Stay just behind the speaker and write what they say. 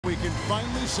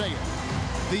finally say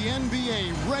it. The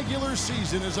NBA regular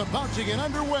season is about to get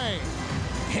underway.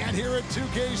 And here at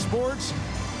 2K Sports,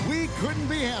 we couldn't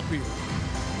be happier.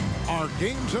 Our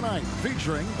game tonight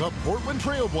featuring the Portland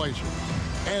Trail Blazers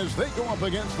as they go up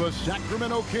against the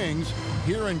Sacramento Kings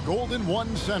here in Golden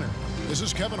One Center. This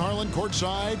is Kevin Harlan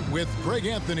courtside with Greg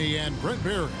Anthony and Brent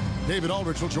Barry. David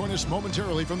Aldridge will join us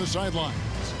momentarily from the sidelines.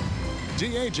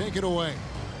 DA, take it away.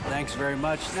 Thanks very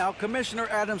much. Now, Commissioner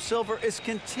Adam Silver is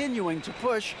continuing to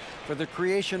push for the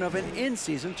creation of an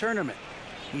in-season tournament.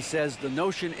 He says the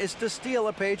notion is to steal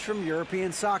a page from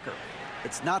European soccer.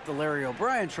 It's not the Larry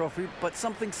O'Brien Trophy, but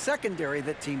something secondary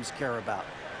that teams care about.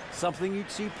 Something you'd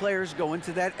see players go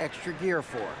into that extra gear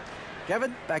for.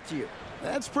 Kevin, back to you.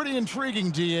 That's pretty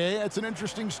intriguing, DA. That's an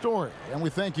interesting story, and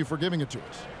we thank you for giving it to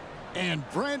us. And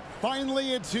Brent,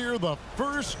 finally it's here, the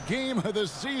first game of the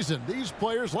season. These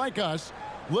players, like us,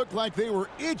 looked like they were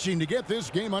itching to get this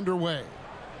game underway.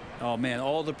 Oh, man,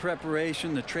 all the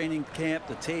preparation, the training camp,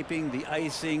 the taping, the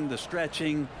icing, the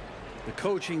stretching, the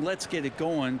coaching. Let's get it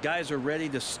going. Guys are ready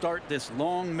to start this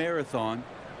long marathon,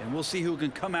 and we'll see who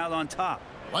can come out on top.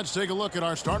 Let's take a look at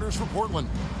our starters for Portland.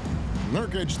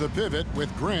 Nurkic the pivot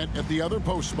with Grant at the other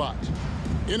post spot.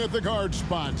 In at the guard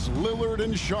spots, Lillard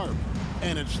and Sharp.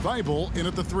 And it's Thibault in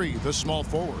at the 3, the small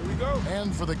forward. Here we go.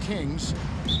 And for the Kings,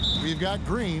 we've got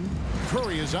Green.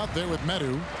 Curry is out there with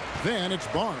Medu. Then it's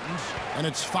Barnes. And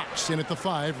it's Fox in at the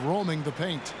 5, roaming the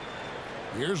paint.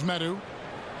 Here's Medu.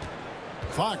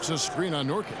 Fox a screen on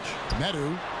Nurkic.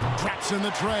 Medu traps in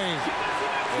the tray.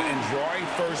 And drawing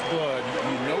first blood,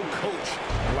 you know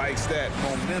coach likes that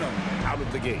momentum out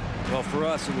of the gate. Well, for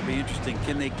us, it'll be interesting.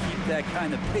 Can they keep that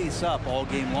kind of pace up all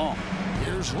game long?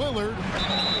 Here's Lillard.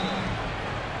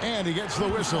 And he gets the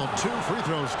whistle. 2 free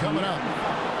throws coming up.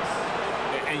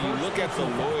 And you look at the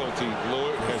loyalty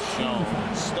Lillard has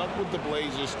shown. Stuck with the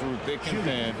Blazers through thick and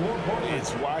thin.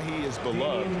 It's why he is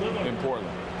beloved in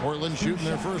Portland. Portland shooting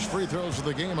their first free throws of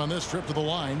the game on this trip to the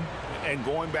line. And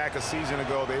going back a season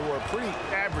ago, they were a pretty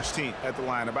average team at the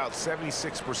line, about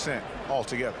 76%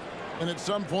 altogether. And at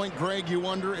some point, Greg, you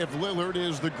wonder if Lillard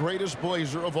is the greatest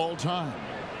Blazer of all time.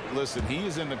 Listen, he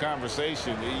is in the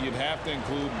conversation. You'd have to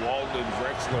include Walden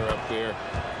Drexler up there.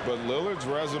 But Lillard's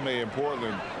resume in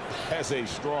Portland has a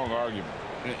strong argument.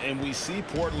 And we see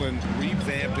Portland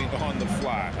revamping on the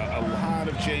fly. A lot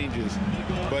of changes.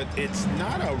 But it's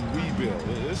not a rebuild.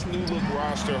 This new look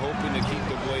roster hoping to keep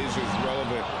the Blazers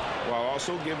relevant while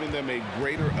also giving them a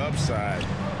greater upside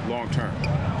long term.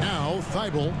 Now,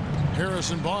 Thibault,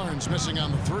 Harrison Barnes missing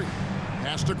on the 3.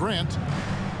 Pass to Grant.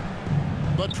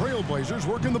 The Trailblazers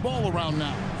working the ball around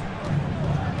now.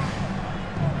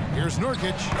 Here's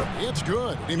Nurkic. It's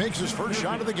good. He makes his first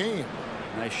shot of the game.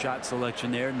 Nice shot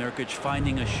selection there. Nurkic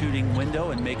finding a shooting window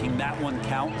and making that one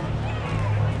count.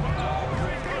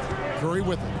 Curry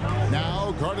with it.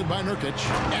 Now guarded by Nurkic.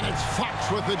 And it's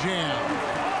Fox with the jam.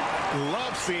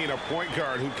 Love seeing a point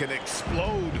guard who can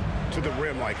explode to the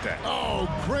rim like that. Oh,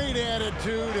 great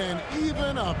attitude and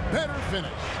even a better finish.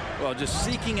 Well, just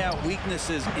seeking out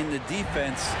weaknesses in the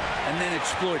defense and then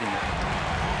exploiting it.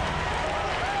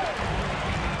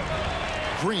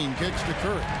 Green kicks to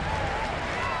Curry.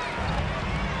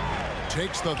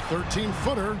 Takes the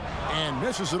 13-footer and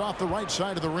misses it off the right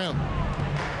side of the rim.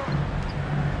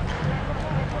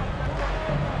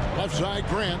 Left side,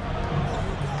 Grant.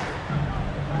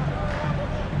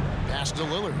 Pass to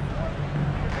Lillard.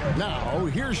 Now,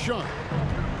 here's Sharp.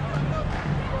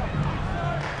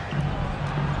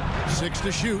 6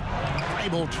 to shoot.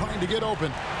 Thibault trying to get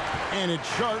open. And it's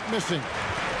Sharp missing.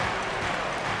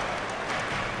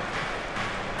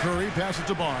 Curry passes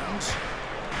to Barnes.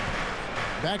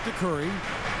 Back to Curry.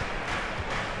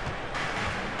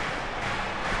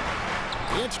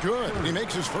 It's good. He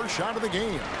makes his first shot of the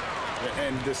game.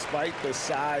 And despite the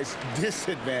size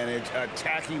disadvantage,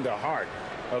 attacking the heart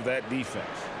of that defense.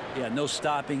 Yeah, no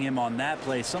stopping him on that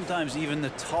play. Sometimes even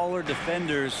the taller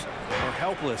defenders are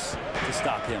helpless to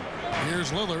stop him.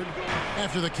 Here's Lillard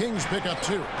after the Kings pick up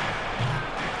 2.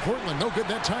 Portland no good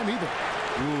that time either.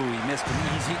 Ooh, he missed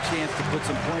an easy chance to put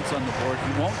some points on the board.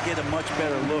 He won't get a much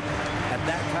better look at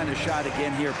that kind of shot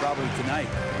again here probably tonight.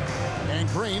 And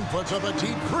Green puts up a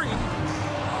deep 3.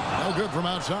 No good from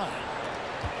outside.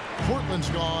 Portland's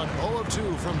gone 0 of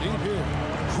 2 from deep here.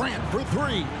 Grant for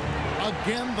 3.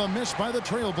 Again, the miss by the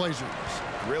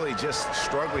Trailblazers. Really just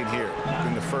struggling here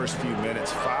in the first few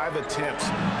minutes. 5 attempts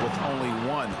with only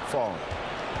 1 falling.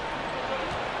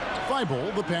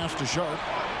 Thibault, the pass to Sharp.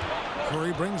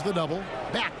 Curry brings the double.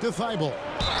 Back to Thibault.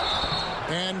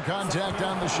 And contact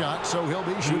on the shot, so he'll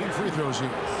be shooting free throws here.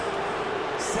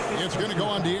 It's going to go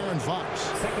on De'Aaron Fox.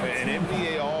 An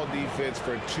NBA All-Defense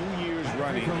for 2 years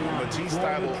running. Matisse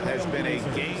Thybulle has been a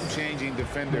game-changing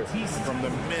defender from the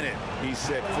minute he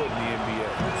set foot in the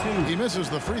NBA. He misses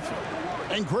the free throw.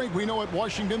 And Greg, we know at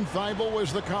Washington, Thybulle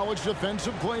was the College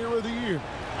Defensive Player of the Year,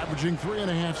 averaging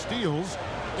 3.5 steals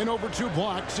and over 2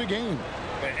 blocks a game.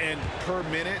 And per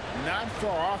minute, not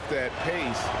far off that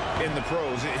pace in the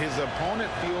pros. His opponent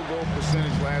field goal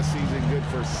percentage last season good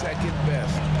for second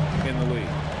best in the league.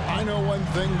 I know one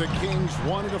thing the Kings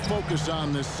wanted to focus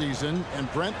on this season,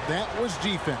 and Brent, that was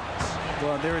defense.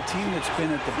 Well, they're a team that's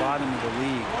been at the bottom of the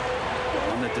league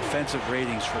on the defensive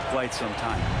ratings for quite some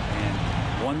time.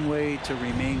 And one way to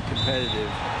remain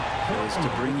competitive is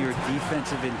to bring your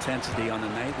defensive intensity on a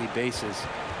nightly basis.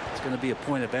 It's going to be a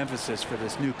point of emphasis for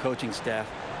this new coaching staff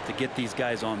to get these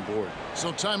guys on board.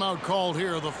 So timeout called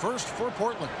here, the first for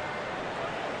Portland.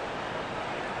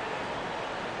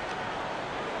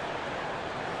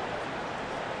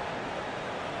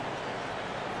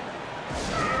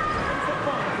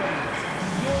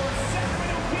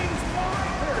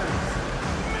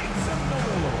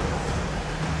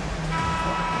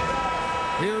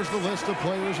 Here's the list of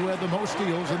players who had the most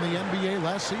steals in the NBA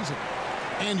last season.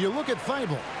 And you look at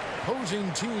Thybulle.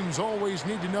 Opposing teams always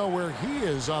need to know where he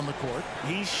is on the court.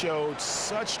 He showed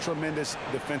such tremendous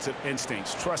defensive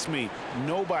instincts. Trust me,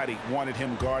 nobody wanted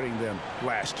him guarding them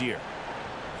last year.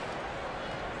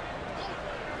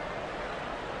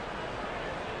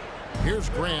 Here's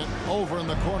Grant over in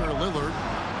the corner.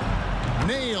 Lillard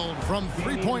nailed from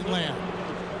three-point land.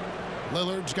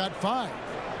 Lillard's got 5.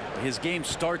 His game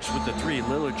starts with the 3.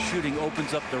 Lillard shooting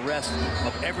opens up the rest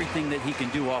of everything that he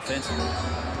can do offensively.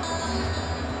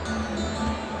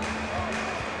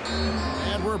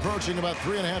 And we're approaching about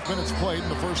 3.5 minutes played in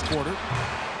the first quarter.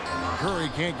 Curry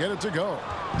can't get it to go.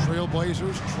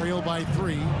 Trailblazers trail by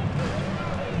 3.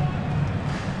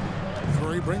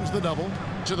 Curry brings the double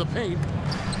to the paint.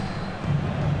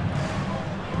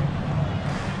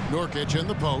 Nurkic in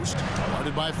the post,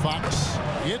 guarded by Fox.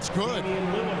 It's good.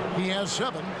 He has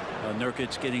 7.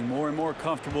 Nurkic getting more and more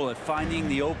comfortable at finding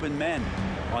the open men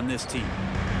on this team.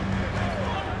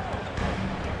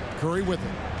 Curry with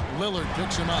it. Lillard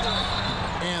picks him up.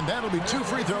 And that'll be 2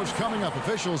 free throws coming up.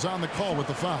 Officials on the call with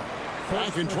the foul.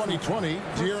 Back in 2020,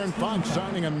 De'Aaron Fox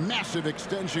signing a massive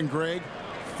extension, Greg.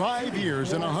 5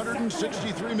 years and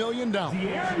 $163 million.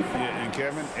 Yeah, and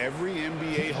Kevin, every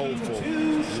NBA hopeful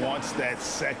wants that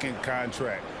second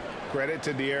contract. Credit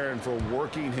to De'Aaron for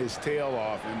working his tail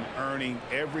off and earning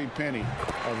every penny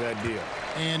of that deal.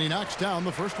 And he knocks down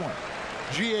the first one.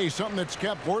 GA, something that's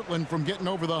kept Portland from getting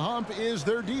over the hump is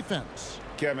their defense.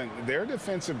 Kevin, their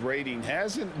defensive rating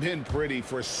hasn't been pretty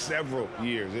for several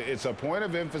years. It's a point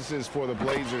of emphasis for the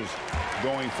Blazers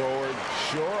going forward.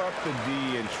 Shore up the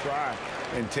D and try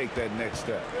and take that next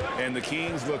step. And the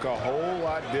Kings look a whole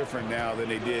lot different now than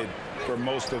they did for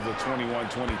most of the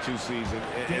 21-22 season.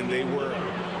 And they were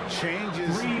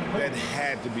changes that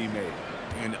had to be made.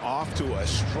 And off to a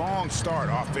strong start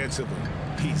offensively.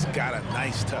 He's got a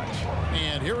nice touch.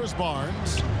 And here is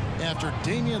Barnes after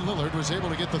Damian Lillard was able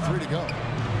to get the 3 to go.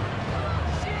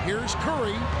 Here's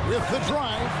Curry with the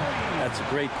drive. That's a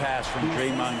great pass from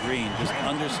Draymond Green. Just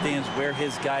understands where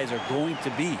his guys are going to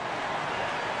be.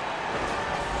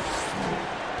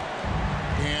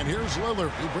 And here's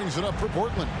Lillard. He brings it up for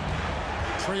Portland.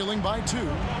 Trailing by 2.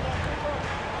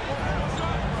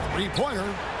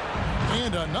 3-pointer.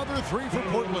 And another 3 for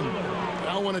Portland.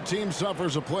 Now when a team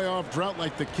suffers a playoff drought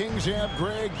like the Kings have,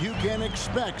 Greg, you can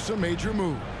expect some major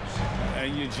moves.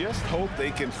 And you just hope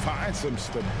they can find some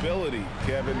stability,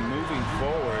 Kevin, moving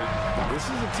forward. This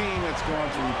is a team that's gone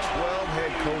through 12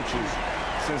 head coaches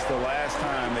since the last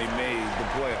time they made the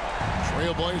playoffs.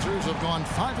 Trailblazers have gone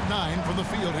 5 of 9 from the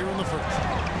field here in the first.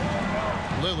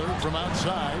 Lillard from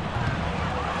outside.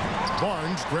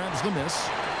 Barnes grabs the miss.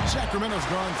 Sacramento's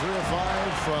gone 3 of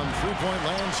 5 from three-point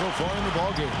land so far in the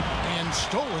ballgame. And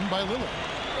stolen by Lillard.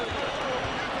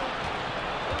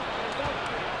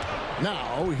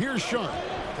 Now, here's Sean.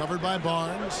 Covered by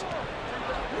Barnes.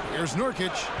 Here's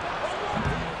Nurkic.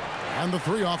 And the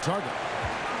 3 off target.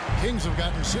 Kings have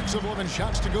gotten 6 of 11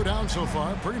 shots to go down so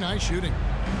far. Pretty nice shooting.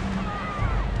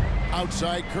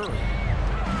 Outside Curry.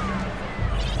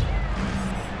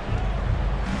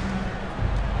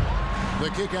 The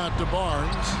kick out to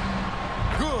Barnes.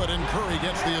 Good, and Curry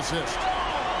gets the assist.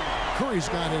 Curry's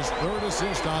got his 3rd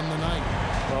assist on the night.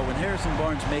 Well, when Harrison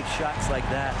Barnes makes shots like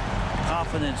that,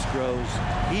 confidence grows.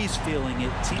 He's feeling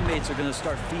it. Teammates are going to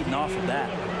start feeding off of that.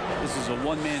 This is a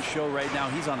one-man show right now.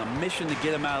 He's on a mission to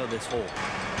get him out of this hole.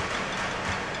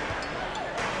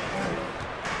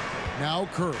 Now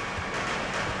Curry.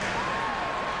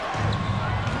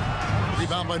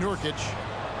 Rebound by Nurkic.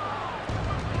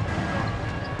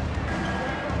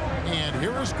 And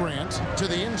here is Grant to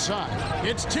the inside.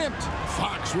 It's tipped.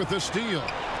 Fox with the steal.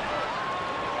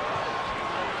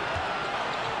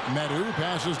 Medu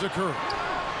passes to Curry.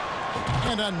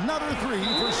 And another three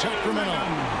for Sacramento.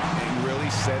 Really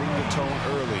setting the tone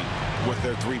early with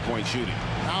their three-point shooting.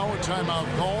 Now a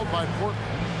timeout called by Portland.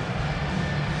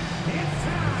 It's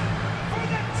time for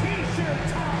the T-shirt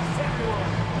toss,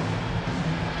 everyone.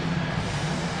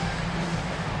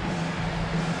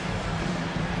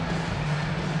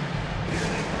 Here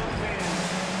they come,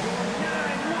 fans. Your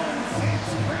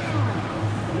 916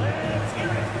 crew. Let's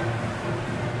hear it.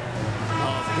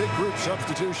 A big group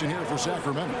substitution here for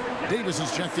Sacramento. Davis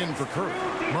is checked in for Curry.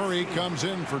 Murray comes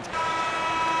in for...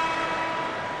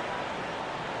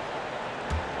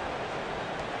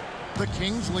 The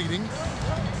Kings leading.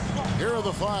 Here are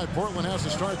the five Portland has to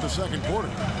start the second quarter.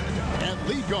 At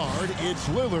lead guard, it's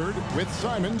Lillard with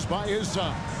Simons by his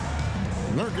side.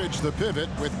 Nurkic the pivot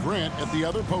with Grant at the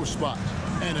other post spot.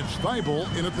 And it's Thibault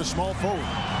in at the small forward.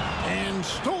 And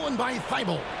stolen by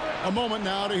Thibault. A moment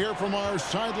now to hear from our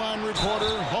sideline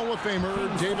reporter, Hall of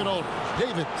Famer David Aldridge.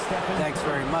 David. Thanks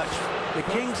very much. The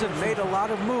Kings have made a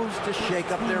lot of moves to shake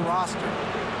up their roster.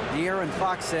 De'Aaron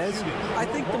Fox says, I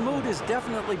think the mood is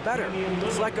definitely better.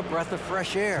 It's like a breath of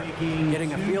fresh air.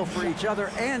 Getting a feel for each other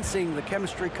and seeing the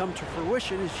chemistry come to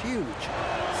fruition is huge.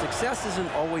 Success isn't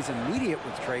always immediate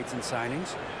with trades and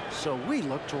signings, so we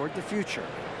look toward the future.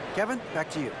 Kevin, back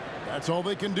to you. That's all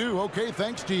they can do. Okay,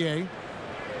 thanks, D.A.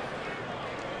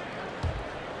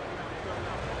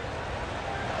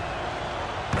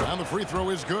 And the free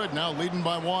throw is good, now leading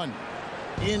by one.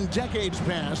 In decades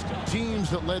past, teams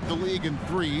that led the league in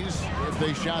threes, if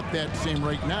they shot that same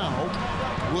rate now,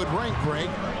 would rank break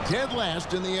dead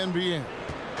last in the NBA.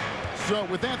 So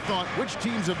with that thought, which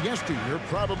teams of yesteryear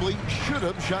probably should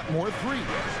have shot more threes?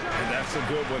 And that's a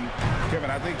good one.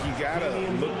 Kevin, I think you got to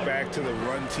look back to the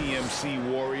Run TMC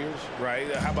Warriors,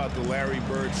 right? How about the Larry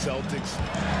Bird Celtics?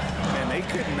 And they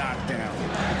could knock down the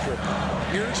triple.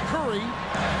 Here's Curry.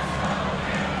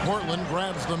 Portland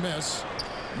grabs the miss.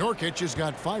 Nurkic has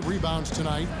got 5 rebounds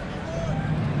tonight.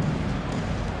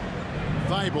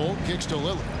 Thibault kicks to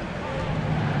Lillard.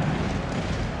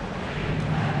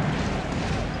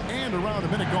 And around a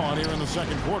minute gone here in the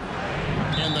second quarter.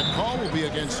 And the call will be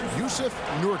against Jusuf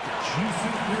Nurkic.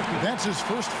 That's his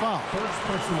first foul. First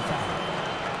personal foul.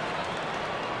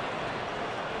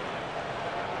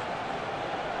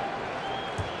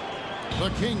 The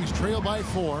Kings trail by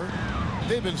 4.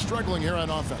 They've been struggling here on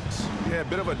offense. Yeah, a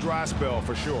bit of a dry spell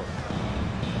for sure.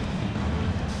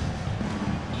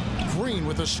 Green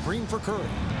with a screen for Curry.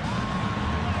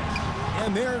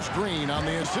 And there's Green on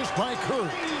the assist by Curry.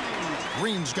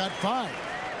 Green's got 5.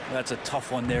 That's a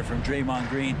tough one there from Draymond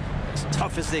Green. As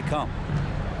tough as they come.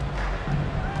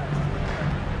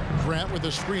 Grant with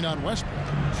a screen on Westbrook.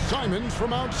 Simons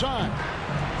from outside.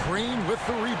 Green with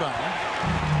the rebound.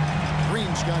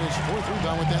 Green's got his 4th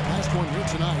rebound with that last one here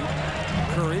tonight.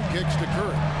 Curry kicks to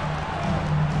Curry.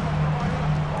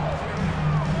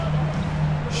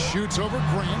 Shoots over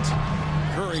Grant.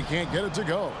 Curry can't get it to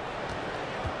go.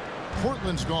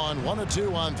 Portland's gone 1 of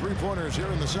 2 on 3-pointers here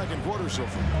in the second quarter so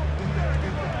far.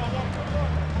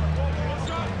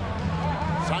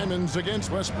 Simons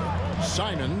against Westbrook.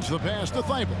 Simons the pass to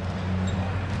Thibault.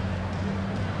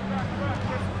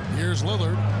 Here's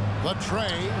Lillard. The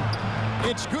tray.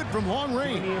 It's good from long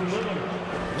range.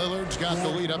 Lillard's got the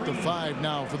lead up to 5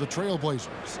 now for the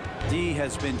Trailblazers. D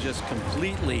has been just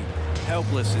completely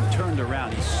helpless and turned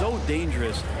around. He's so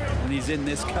dangerous when he's in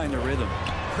this kind of rhythm.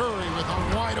 Curry with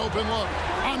a wide open look.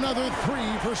 Another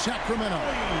 3 for Sacramento.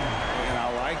 And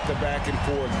I like the back and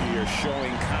forth here,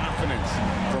 showing confidence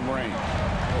from Rain.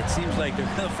 It seems like they're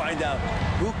going to find out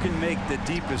who can make the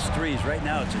deepest threes. Right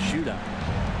now, it's a shootout.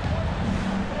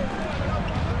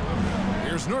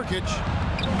 Here's Nurkic.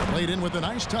 Played in with a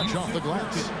nice touch off the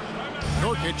glass.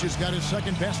 Nurkic has got his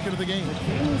 2nd basket of the game.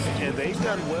 And they've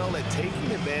done well at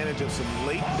taking advantage of some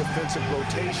late defensive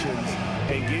rotations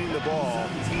and getting the ball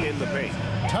in the paint.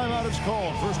 Timeout is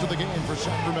called. First of the game for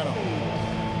Sacramento.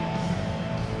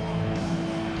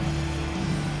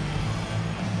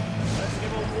 Let's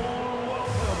give a warm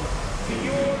welcome to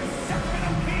your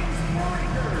Sacramento Kings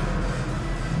Warriors.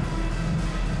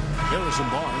 Harrison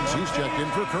Barnes, he's checked in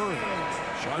for Curry.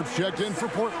 Sharp's checked in for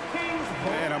Portland.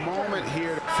 And a moment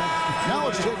here. Now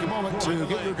let's take a moment to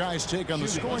get your guys' take on the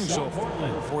scoring so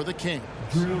far for the Kings.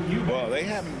 Well, they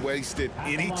haven't wasted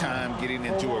any time getting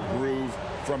into a groove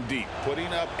from deep, putting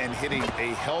up and hitting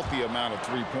a healthy amount of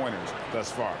 3-pointers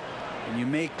thus far. and you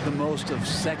make the most of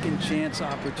second chance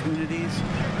opportunities,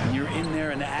 and you're in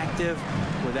there and active,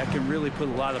 where that can really put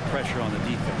a lot of pressure on the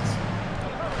defense.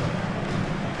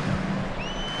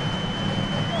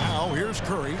 Now here's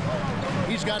Curry.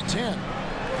 He's got 10.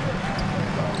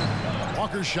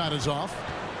 Walker's shot is off.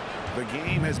 The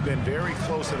game has been very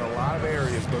close in a lot of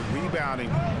areas, but rebounding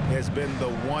has been the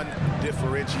one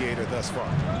differentiator thus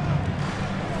far.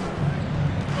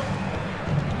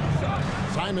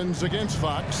 Simons against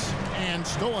Fox, and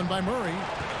stolen by Murray.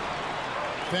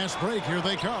 Fast break, here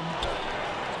they come.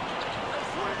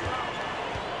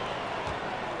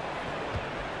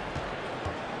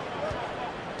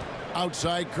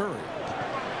 Outside Curry.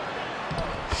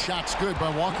 Shot's good by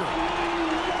Walker.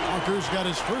 Walker's got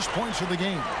his first points of the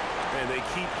game. And they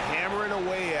keep hammering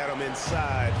away at him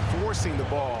inside, forcing the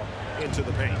ball into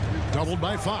the paint. Doubled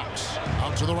by Fox.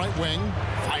 Out to the right wing.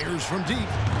 Fires from deep.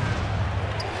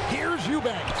 Here's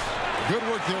Eubanks. Good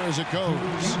work there as it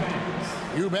goes.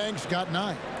 Eubanks got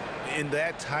 9. In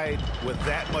that tight, with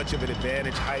that much of an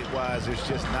advantage height-wise, there's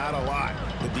just not a lot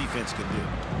the defense can do.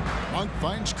 Monk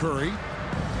finds Curry.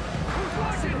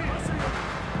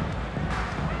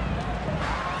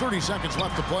 30 seconds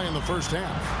left to play in the first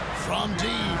half. From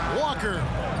deep, Walker.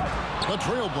 The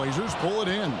Trailblazers pull it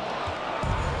in.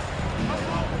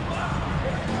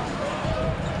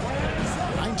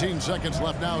 19 seconds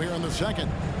left now here in the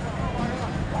second.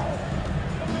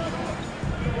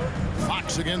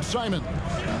 Fox against Simon.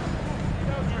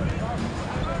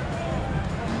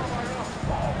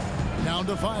 Down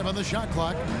to 5 on the shot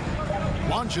clock.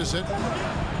 Launches it.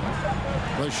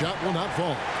 The shot will not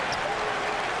fall.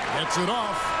 Gets it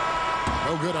off.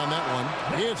 No good on that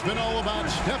one. It's been all about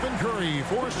Stephen Curry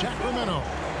for Sacramento.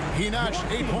 He notched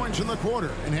 8 points in the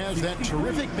quarter and has that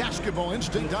terrific basketball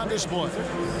instinct on display.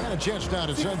 And a chance now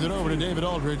to send it over to David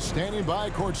Aldridge, standing by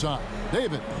courtside.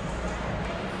 David.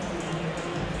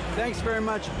 Thanks very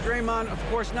much, Draymond. Of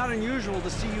course, not unusual to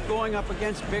see you going up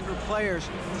against bigger players.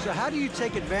 So how do you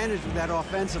take advantage of that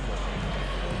offensively?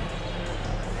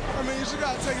 I mean, you just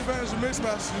got to take advantage of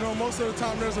mismatches. You know, most of the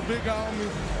time there's a big guy on me.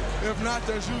 If not,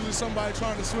 there's usually somebody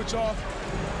trying to switch off.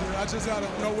 You know, I just got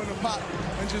to know when to pop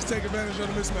and just take advantage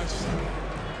of the mismatches.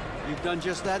 You've done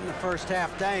just that in the first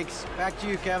half. Thanks. Back to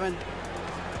you, Kevin.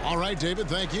 All right, David,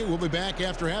 thank you. We'll be back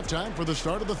after halftime for the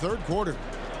start of the third quarter.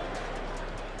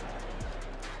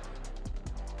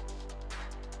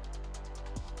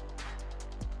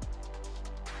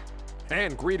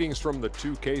 And greetings from the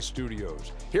 2K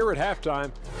studios. Here at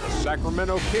halftime, the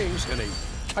Sacramento Kings in a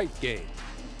tight game.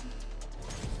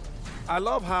 I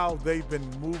love how they've been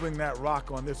moving that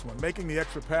rock on this one, making the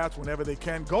extra pass whenever they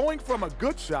can, going from a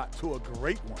good shot to a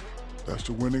great one. That's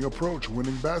the winning approach,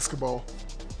 winning basketball.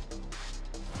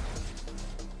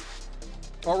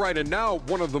 All right, and now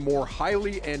one of the more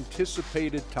highly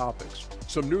anticipated topics.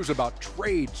 Some news about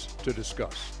trades to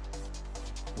discuss.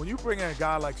 When you bring in a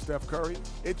guy like Steph Curry,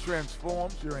 it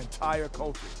transforms your entire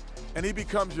culture. And he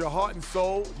becomes your heart and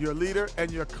soul, your leader,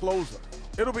 and your closer.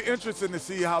 It'll be interesting to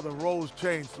see how the roles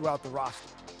change throughout the roster.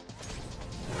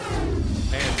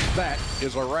 And that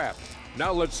is a wrap.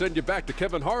 Now let's send you back to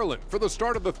Kevin Harlan for the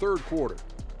start of the third quarter.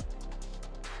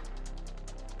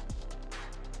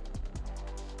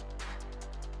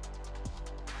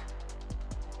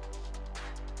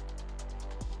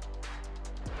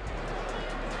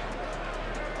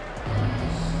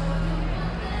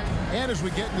 And as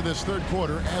we get into this third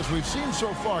quarter, as we've seen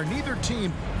so far, neither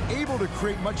team able to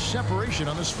create much separation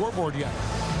on the scoreboard yet.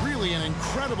 Really an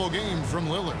incredible game from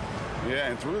Lillard. Yeah,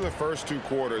 and through the first 2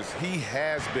 quarters, he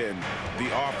has been the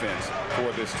offense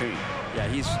for this team. Yeah,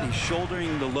 he's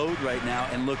shouldering the load right now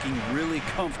and looking really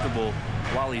comfortable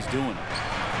while he's doing it.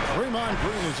 Draymond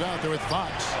Green is out there with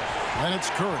Fox. And it's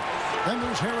Curry. Then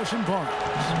there's Harrison Barnes.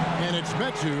 And it's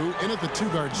Metu in at the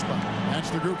 2-guard spot. That's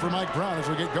the group for Mike Brown as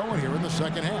we get going here in the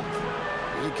second half.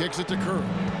 He kicks it to Curry.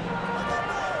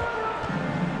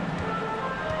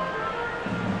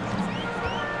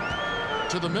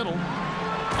 To the middle.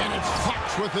 And it's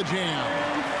Fox with the jam.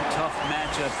 Tough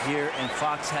matchup here, and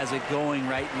Fox has it going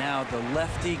right now. The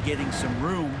lefty getting some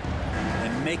room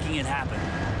and making it happen.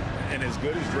 And as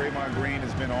good as Draymond Green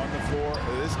has been on the floor,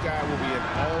 this guy will be an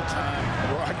all-time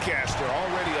broadcaster,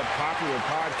 already a popular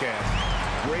podcast.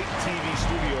 Great TV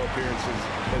studio appearances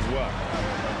as well.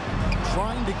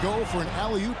 Trying to go for an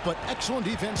alley-oop, but excellent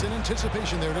defense and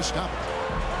anticipation there to stop it.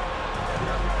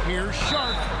 Here's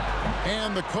Sharp.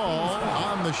 And the call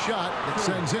on the shot that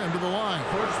sends him to the line.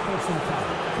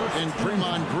 And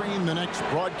Draymond Green, the next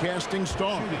broadcasting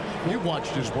star. You've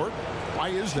watched his work. Why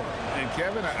is that? And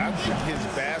Kevin, I think his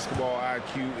basketball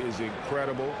IQ is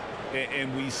incredible.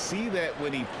 And we see that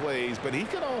when he plays, but he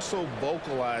can also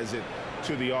vocalize it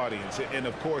to the audience. And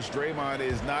of course, Draymond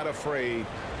is not afraid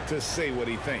to say what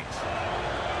he thinks.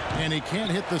 And he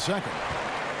can't hit the second.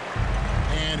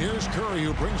 And here's Curry,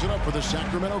 who brings it up for the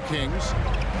Sacramento Kings.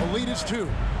 The lead is 2.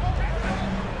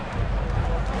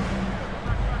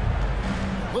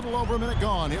 Little over a minute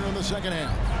gone here in the second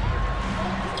half.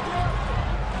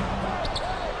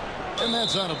 And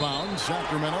that's out of bounds.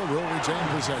 Sacramento will retain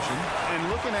possession. And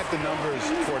looking at the numbers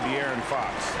for De'Aaron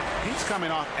Fox, he's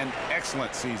coming off an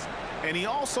excellent season. And he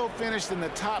also finished in the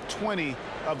top 20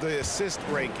 of the assist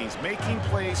rankings, making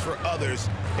plays for others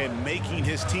and making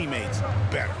his teammates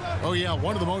better. Oh, yeah,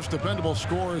 one of the most dependable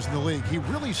scorers in the league. He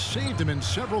really saved him in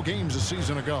several games a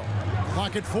season ago.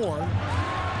 Clock at 4.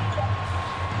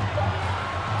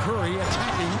 Curry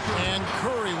attacking, and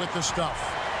Curry with the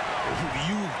stuff.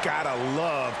 You've got to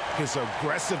love his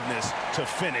aggressiveness to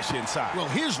finish inside. Well,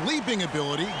 his leaping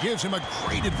ability gives him a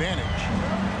great advantage.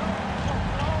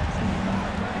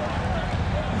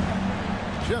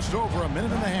 Just over a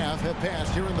minute and a half have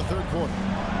passed here in the third quarter.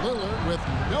 Lillard with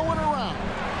no one around.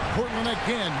 Portland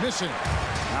again missing.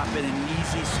 Not been an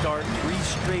easy start. 3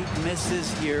 straight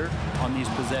misses here on these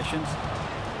possessions.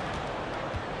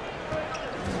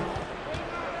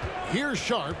 Here's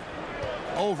Sharp.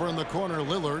 Over in the corner,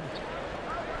 Lillard.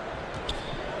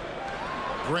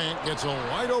 Grant gets a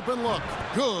wide open look.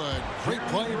 Good. Great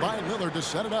play by Lillard to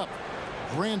set it up.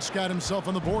 Grant's got himself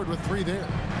on the board with 3 there.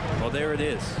 Well, there it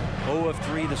is. 0 of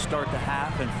 3 to start the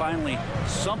half, and finally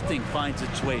something finds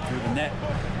its way through the net.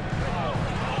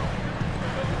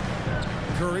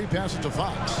 Curry passes to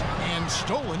Fox, and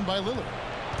stolen by Lillard.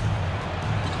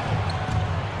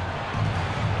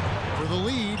 For the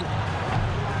lead,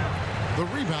 the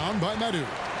rebound by Madu.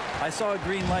 I saw a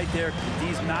green light there.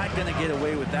 He's not going to get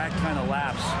away with that kind of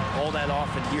lapse all that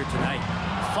often here tonight.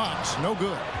 Fox, no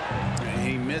good.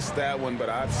 He missed that one, but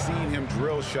I've seen him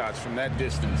drill shots from that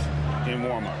distance in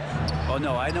warm-up. Oh,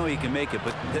 no, I know he can make it,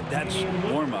 but that's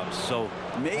warm-ups, so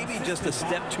maybe just a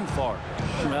step too far.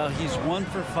 Well, he's 1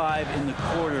 for 5 in the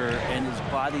quarter, and his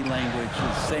body language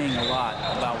is saying a lot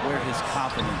about where his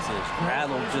confidence is.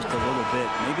 Rattled just a little bit.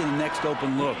 Maybe the next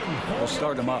open look will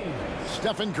start him up.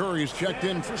 Stephen Curry's checked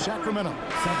in for Sacramento.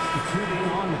 Substituting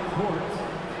on the court.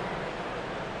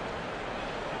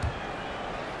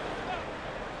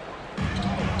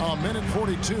 A minute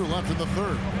 42 left in the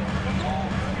third.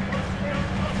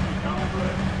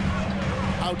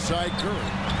 Outside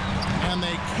Curry. And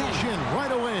they cash in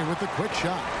right away with the quick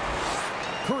shot.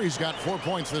 Curry's got 4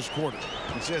 points this quarter.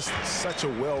 He's just such a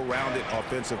well-rounded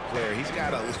offensive player. He's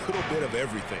got a little bit of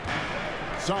everything.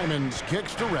 Simons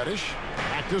kicks to Reddish.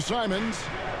 Back to Simons.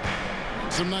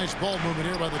 Some nice ball movement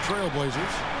here by the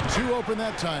Trailblazers. 2 open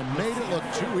that time. Made it look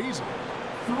too easy.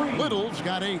 Little's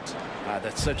got 8.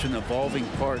 That's such an evolving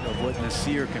part of what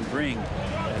Nasir can bring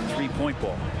at 3-point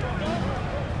ball.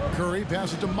 Curry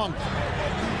passes to Monk.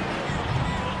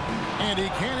 And he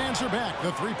can't answer back.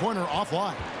 The 3-pointer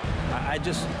offline.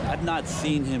 I've not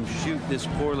seen him shoot this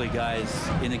poorly, guys,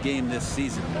 in a game this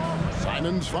season.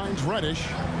 Simons finds Reddish.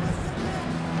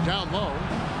 Down low.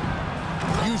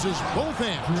 Uses both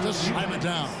hands to slam it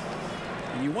down.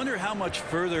 And you wonder how much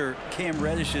further Cam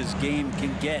Reddish's game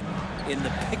can get in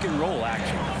the pick and roll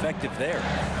action. Effective there.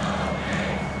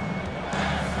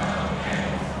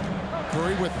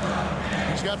 Curry with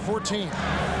him. He's got 14.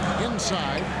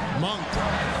 Inside, Monk.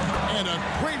 And a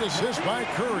great assist by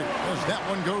Curry as that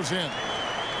one goes in.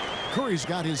 Curry's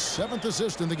got his 7th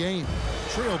assist in the game.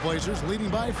 Trailblazers leading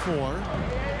by 4.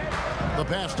 The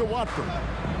pass to Watford.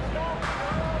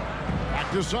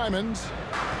 Back to Simons.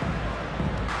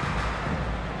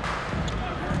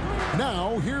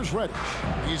 Now here's Reddish.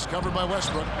 He's covered by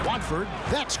Westbrook. Watford,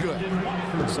 that's good.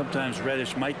 Sometimes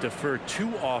Reddish might defer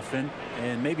too often,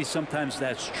 and maybe sometimes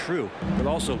that's true, but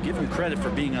also give him credit for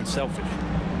being unselfish.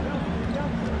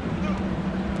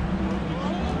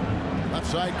 Left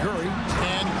side Curry,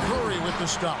 and Curry with the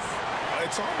stuff.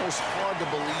 It's almost hard to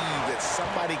believe that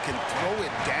somebody can throw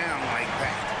it down like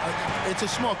that. It's a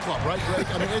small club, right, Greg?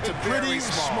 I mean, it's a pretty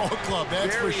small club,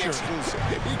 that's for sure. Exclusive.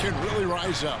 He can really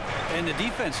rise up. And the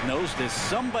defense knows this.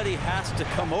 Somebody has to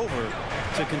come over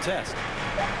to contest.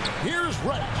 Here's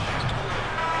Reddish.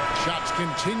 Shots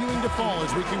continuing to fall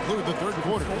as we conclude the third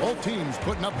quarter. Both teams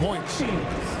putting up points.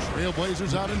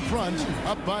 Trailblazers out in front,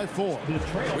 up by 4.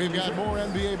 We've got more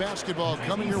NBA basketball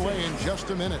coming your way in just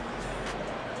a minute.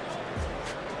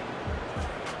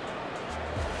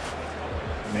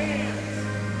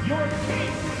 Your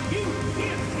team,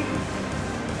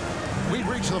 We've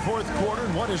reached reach the fourth quarter,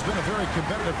 and what has been a very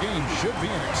competitive game should be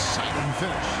an exciting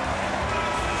finish.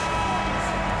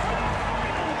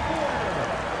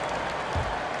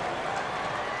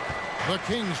 The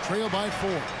Kings trail by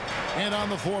 4. And on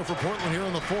the floor for Portland here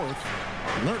in the fourth,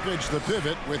 Nurkic the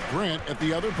pivot with Grant at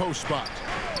the other post spot.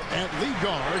 At lead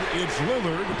guard, it's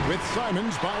Lillard with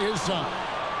Simons by his side.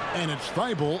 And it's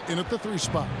Thibault in at the 3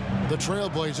 spot. The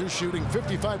Trailblazers shooting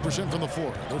 55% from the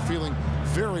floor. They're feeling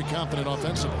very confident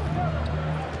offensively.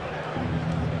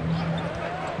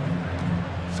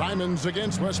 Simons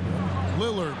against Westbrook.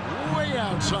 Lillard way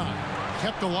outside.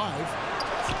 Kept alive.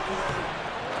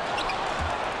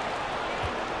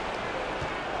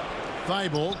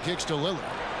 Thibault kicks to Lillard.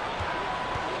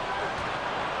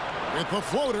 With the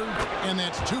floater, and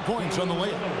that's 2 points on the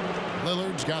layup.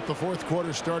 Lillard's got the fourth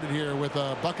quarter started here with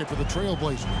a bucket for the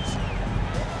Trailblazers.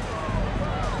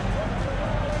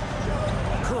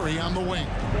 Curry on the wing,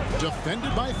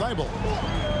 defended by Thibault.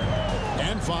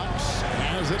 And Fox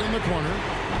has it in the corner.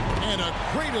 And a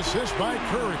great assist by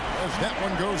Curry as that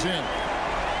one goes in.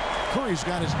 Curry's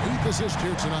got his 8th assist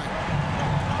here tonight.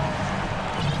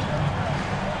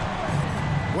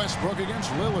 Westbrook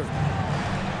against Lillard.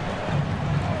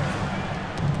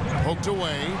 Poked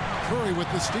away. Curry with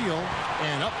the steal.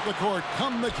 And up the court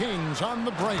come the Kings on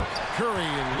the break. Curry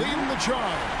leading the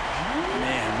charge.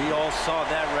 Man, we all saw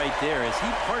that right there. As he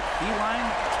parked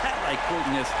D-line, cat-like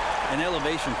quickness and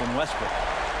elevation from Westbrook.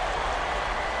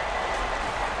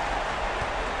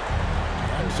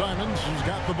 And Simons has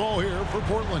got the ball here for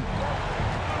Portland.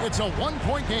 It's a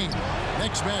 1-point game.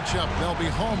 Next matchup, they'll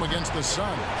be home against the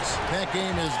Suns. That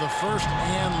game is the first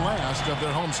and last of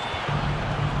their homestand.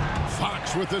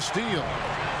 Fox with the steal.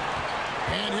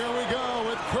 And here we go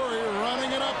with Curry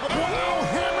running it up. Wow,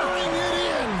 hammering it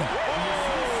in.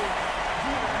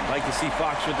 Like to see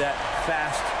Fox with that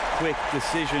fast, quick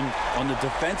decision on the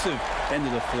defensive end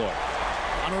of the floor.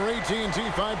 On our AT&T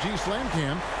 5G Slam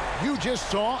Cam, you just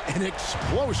saw an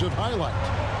explosive highlight.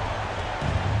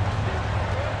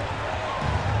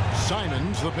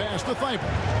 Simons, the pass to Thibault.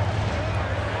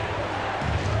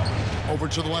 Over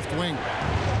to the left wing.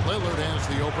 Lillard has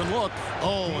the open look.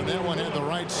 Oh, and that one had the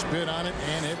right spin on it,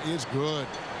 and it is good.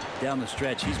 Down the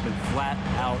stretch, he's been flat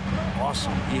out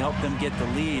awesome. He helped them get the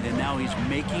lead, and now he's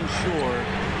making sure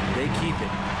they keep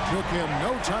it. Took him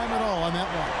no time at all on that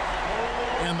one.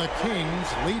 And the Kings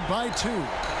lead by 2.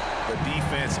 The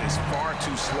defense is far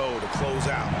too slow to close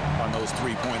out on those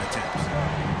three-point attempts.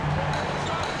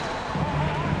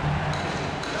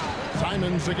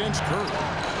 Simons against Curry.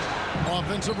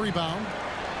 Offensive rebound.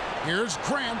 Here's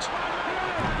Grant.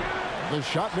 The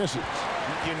shot misses.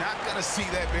 You're not going to see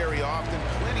that very often.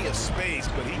 Plenty of space,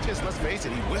 but he just, let's face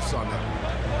it, he whiffs on that.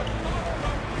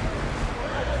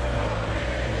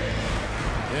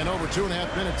 And over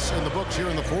 2.5 minutes in the books here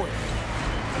in the fourth.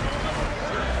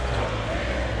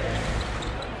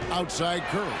 Outside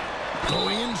Curry.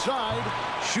 Going inside.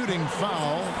 Shooting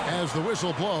foul as the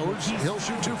whistle blows. He'll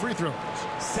shoot 2 free throws.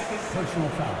 Second personal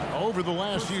foul. Over the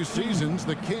last few seasons,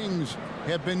 the Kings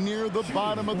have been near the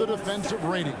bottom of the defensive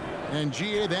rating. And,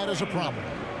 GA, that is a problem.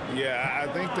 Yeah,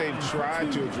 I think they've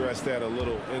tried to address that a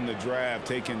little in the draft,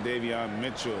 taking Davion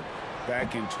Mitchell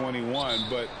back in 21,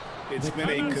 but it's been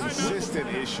a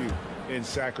consistent issue in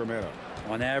Sacramento.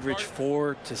 On average,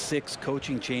 4 to 6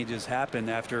 coaching changes happen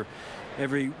after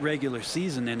every regular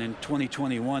season, and in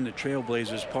 2021 the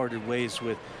Trailblazers parted ways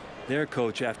with their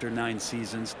coach after 9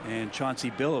 seasons, and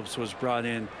Chauncey Billups was brought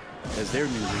in as their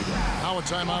new leader. Now a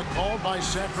timeout called by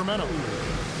Sacramento.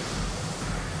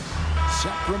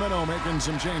 Sacramento making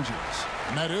some changes.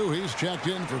 Meadow, he's checked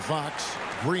in for Fox.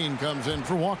 Green comes in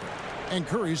for Walker. And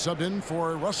Curry subbed in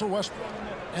for Russell Westbrook.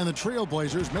 And the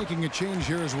Trailblazers making a change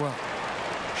here as well.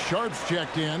 Sharp's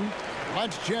checked in.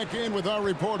 Let's check in with our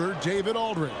reporter, David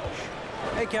Aldridge.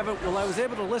 Hey, Kevin. Well, I was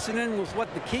able to listen in with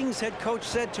what the Kings head coach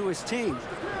said to his team.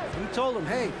 He told them,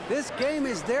 hey, this game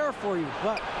is there for you,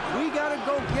 but we got to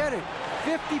go get it.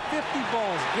 50-50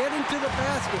 balls, get into the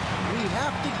basket. We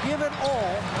have to give it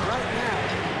all right now.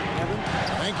 Kevin?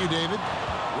 Thank you, David.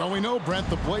 Well, we know, Brent,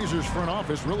 the Blazers front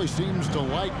office really seems to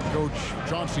like Coach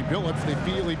Chauncey Billups. They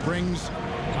feel he brings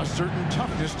a certain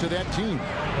toughness to that team.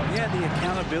 Yeah, the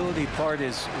accountability part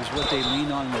is what they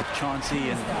lean on with Chauncey,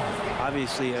 and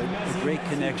obviously a great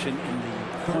connection in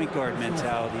the point guard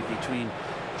mentality between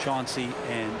Chauncey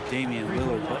and Damian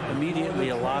Lillard, but immediately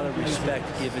a lot of respect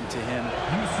given to him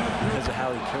because of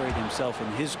how he carried himself in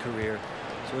his career.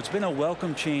 So it's been a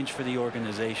welcome change for the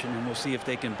organization, and we'll see if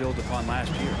they can build upon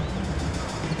last year.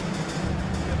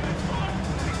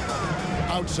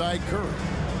 Outside Curry.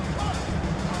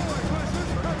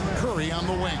 Curry on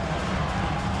the wing.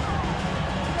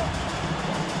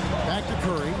 Back to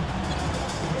Curry.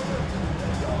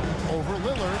 Over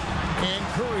Lillard. And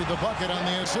Curry the bucket on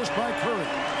the assist by Curry.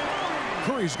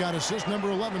 Curry's got assist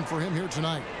number 11 for him here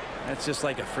tonight. That's just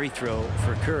like a free throw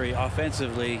for Curry.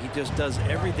 Offensively, he just does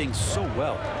everything so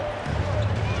well.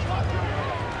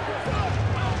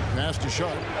 Pass to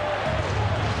Sharp.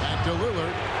 Back to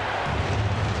Lillard.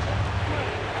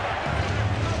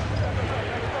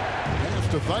 Pass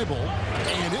to Thibault.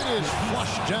 And it is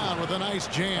flushed down with a nice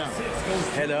jam.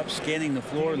 Head up, scanning the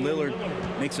floor. Lillard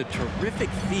makes a terrific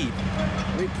feed.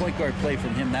 Great point guard play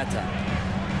from him that time.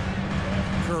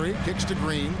 Curry kicks to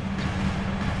Green.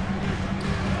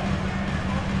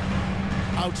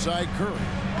 Outside Curry.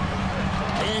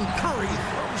 And Curry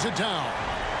throws it down.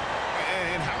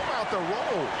 And how about the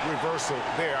role reversal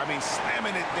there? I mean,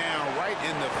 slamming it down right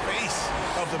in the face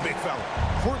of the big fella.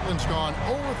 Portland's gone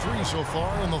 0-3 so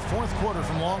far in the fourth quarter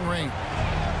from long range.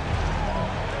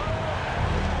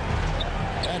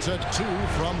 That's a 2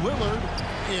 from Lillard.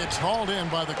 It's hauled in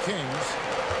by the Kings.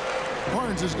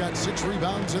 Barnes has got 6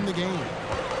 rebounds in the game.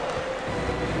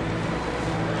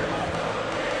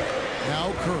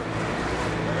 Now Curry.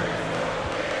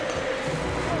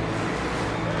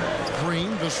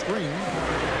 Green, the screen.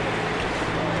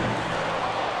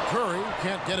 Curry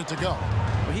can't get it to go.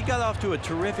 Well, he got off to a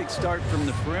terrific start from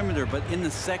the perimeter, but in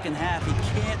the second half,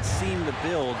 he can't seem to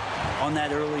build on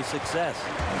that early success.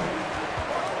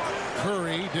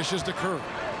 Curry dishes to Curry.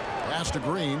 Pass to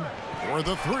Green for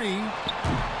the 3.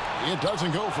 It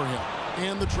doesn't go for him.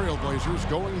 And the Trailblazers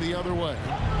going the other way.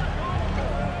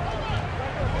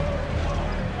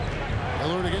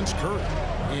 Lillard against Curry.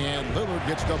 And Lillard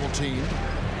gets double teamed.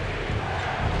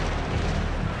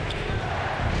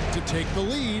 To take the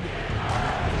lead.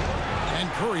 And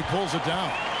Curry pulls it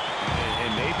down.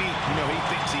 And maybe, he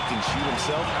thinks he can shoot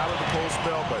himself out of the cold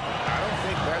spell, but I don't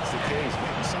think that's the case.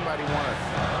 Maybe somebody want to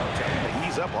tell him to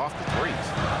ease up off the threes.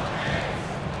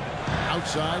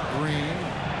 Outside Green.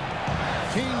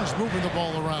 Kings moving the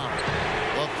ball around.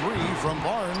 The 3 from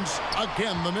Barnes.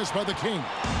 Again, the miss by the King.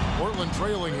 Portland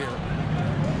trailing here.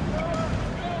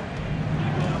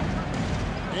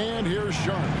 And here's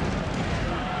Sharp.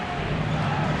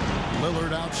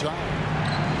 Lillard outside.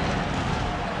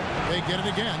 They get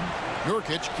it again.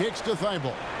 Nurkic kicks to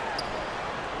Thibault.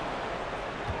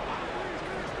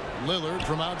 Lillard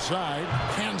from outside.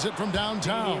 Hands it from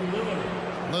downtown.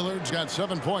 Lillard's got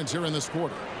 7 points here in this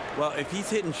quarter. Well, if he's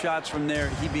hitting shots from there,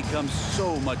 he becomes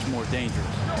so much more dangerous.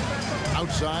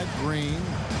 Outside Green.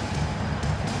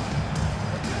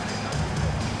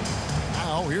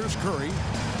 Now here's Curry.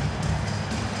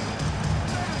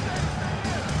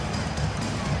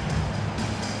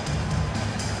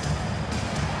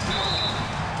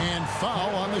 And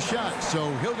foul on the shot,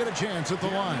 so he'll get a chance at the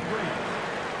line.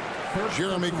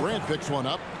 Jeremy Grant picks one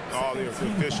up. Oh, the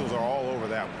officials are all over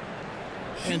that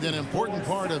one. And an important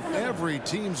part of every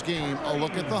team's game, a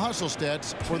look at the hustle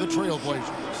stats for the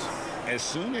Trailblazers. As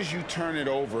soon as you turn it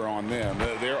over on them,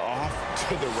 they're off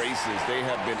to the races. They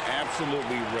have been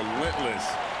absolutely relentless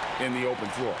in the open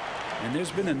floor. And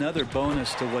there's been another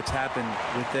bonus to what's happened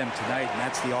with them tonight, and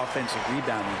that's the offensive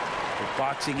rebounding. They're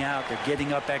boxing out. They're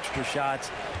getting up extra shots.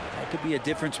 That could be a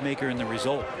difference maker in the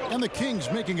result. And the Kings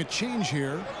making a change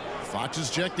here. Fox is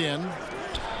checked in.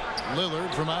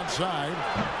 Lillard from outside.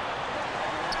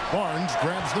 Barnes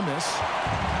grabs the miss.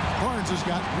 Barnes has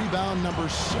got rebound number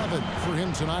 7 for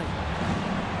him tonight.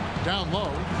 Down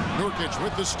low, Nurkic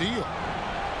with the steal.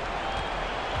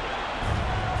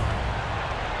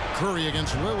 Curry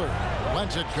against Lillard.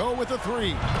 Lets it go with the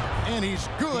 3. And he's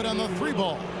good on the 3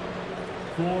 ball.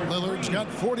 Lillard's got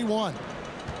 41.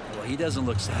 Well, he doesn't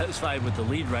look satisfied with the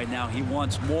lead right now. He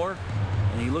wants more,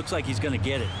 and he looks like he's going to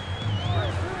get it.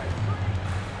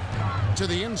 To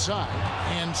the inside,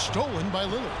 and stolen by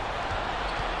Lillard.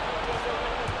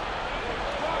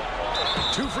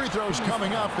 2 free throws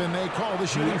coming up, and they call the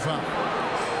shooting foul.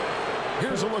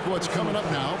 Here's a look at what's coming up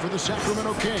now for the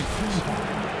Sacramento Kings.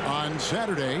 On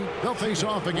Saturday, they'll face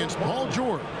off against Paul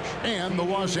George and the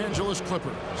Los Angeles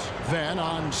Clippers. Then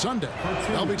on Sunday,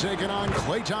 they'll be taking on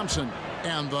Klay Thompson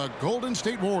and the Golden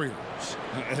State Warriors.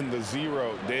 And the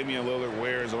 0 Damian Lillard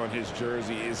wears on his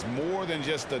jersey is more than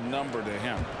just a number to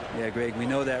him. Yeah, Greg, we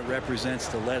know that represents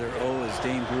the letter O, as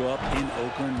Dame grew up in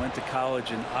Oakland, went to college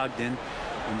in Ogden,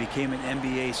 and became an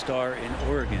NBA star in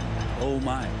Oregon. Oh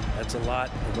my, that's a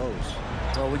lot of O's.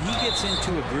 Well, when he gets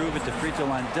into a groove at the free throw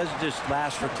line, it doesn't just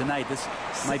last for tonight. This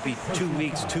might be 2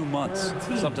 weeks, 2 months,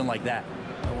 something like that.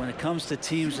 But when it comes to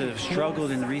teams that have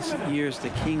struggled in recent years, the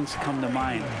Kings come to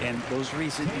mind. And those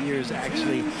recent years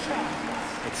actually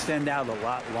extend out a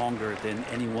lot longer than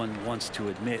anyone wants to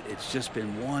admit. It's just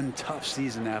been one tough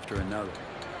season after another.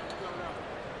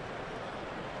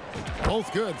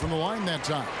 Both good from the line that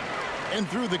time. And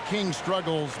through the Kings'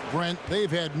 struggles, Brent,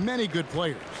 they've had many good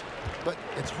players. But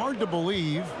it's hard to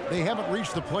believe they haven't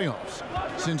reached the playoffs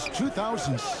since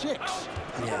 2006.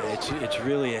 Yeah, it's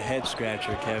really a head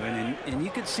scratcher, Kevin. And you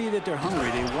can see that they're hungry.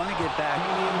 They want to get back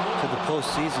to the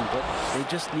postseason, but they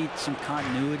just need some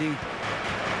continuity.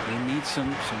 They need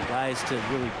some guys to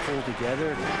really pull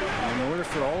together. And in order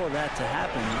for all of that to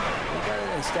happen, they got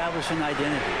to establish an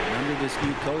identity. And under this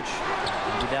new coach,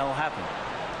 maybe that'll happen.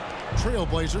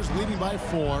 Trailblazers leading by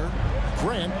 4.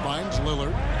 Grant finds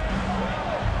Lillard.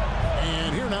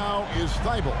 And here now is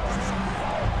Thibault.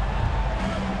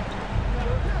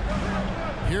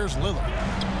 Here's Lillard.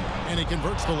 And he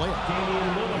converts the layup.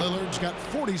 Lillard's got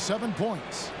 47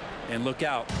 points. And look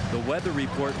out. The weather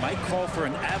report might call for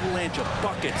an avalanche of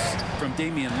buckets from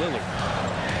Damian Lillard.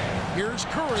 Here's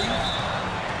Curry.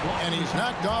 And he's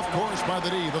knocked off course by the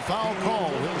D. The foul call.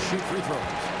 He'll shoot free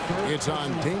throws. It's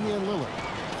on Damian Lillard.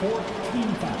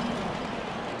 14 foul.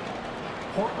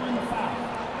 Portland foul.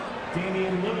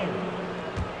 Damian Lillard.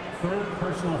 3rd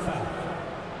personal foul.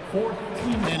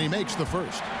 14. And he makes the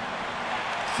first.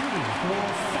 Shooting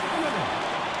for Sacramento.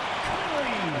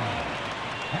 Curry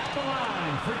at the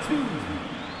line for 2.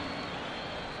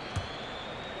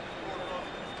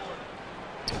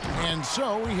 And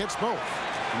so he hits both.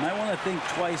 You might want to think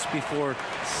twice before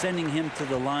sending him to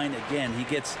the line again. He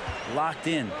gets locked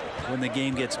in when the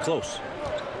game gets close.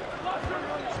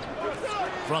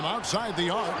 From outside the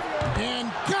arc.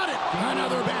 And got it!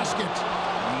 Another basket.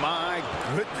 My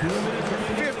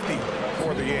goodness. 50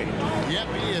 for the game. Yep,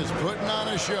 he is putting on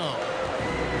a show.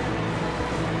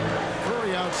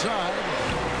 Curry outside.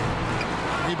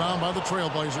 Rebound by the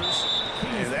Trailblazers.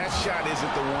 And that shot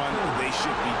isn't the one they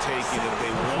should be taking if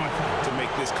they want to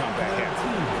make this comeback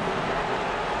happen.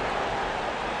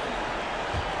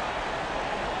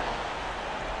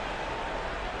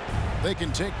 They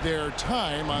can take their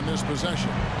time on this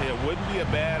possession. It wouldn't be a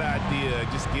bad idea.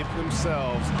 Just give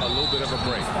themselves a little bit of a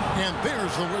break. And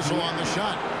there's the whistle on the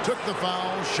shot. Took the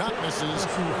foul. Shot misses.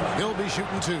 He'll be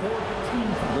shooting 2.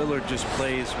 Lillard just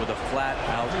plays with a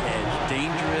flat-out edge.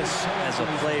 Dangerous as a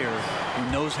player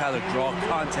who knows how to draw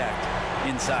contact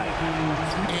inside.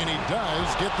 And he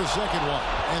does get the second one.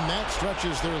 And that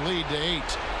stretches their lead to 8.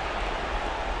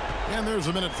 And there's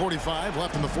a minute 45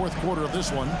 left in the 4th quarter of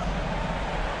this one.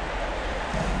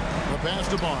 The pass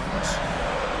to Barnes.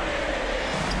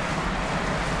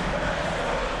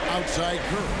 Outside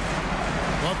Curry.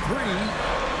 The 3.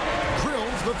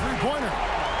 Drills the 3-pointer.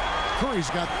 Curry's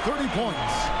got 30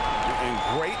 points.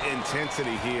 And great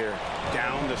intensity here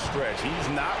down the stretch. He's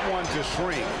not one to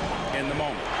shrink in the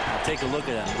moment. Take a look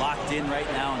at him. Locked in right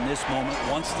now in this moment.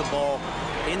 Wants the ball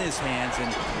in his hands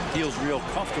and feels real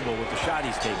comfortable with the shot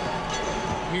he's taking.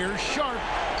 Here's Sharp.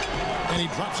 And he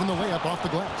drops in the layup off the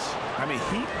glass. I mean,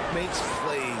 he makes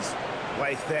plays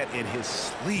like that in his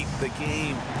sleep. The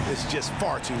game is just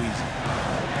far too easy.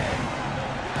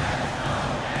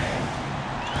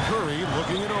 Curry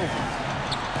looking it over.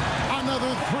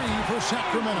 Another 3 for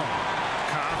Sacramento.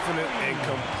 Confident and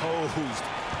composed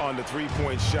on the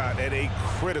 3-point shot at a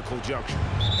critical juncture.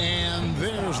 And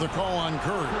there's the call on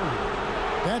Curry.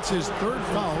 That's his 3rd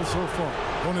foul so far.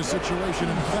 Bonus situation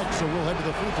in effect, so we'll head to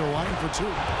the free throw line for 2.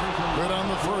 Good on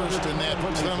the first, and that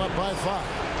puts them up by 5.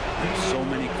 So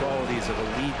many qualities of a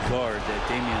lead guard that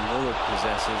Damian Lillard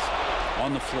possesses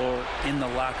on the floor, in the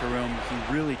locker room. He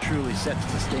really, truly sets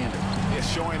the standard. It's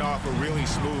showing off a really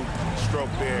smooth stroke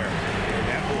there, and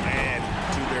that will add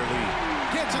to their lead.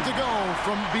 Gets it to go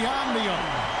from beyond the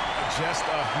arc. Just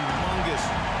a humongous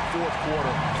 4th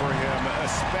quarter for him,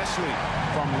 especially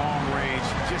from long range.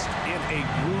 Just in a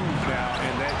groove now,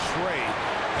 and that tray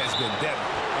has been deadly.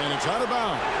 And it's out of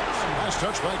bounds. Last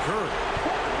touch by Curry.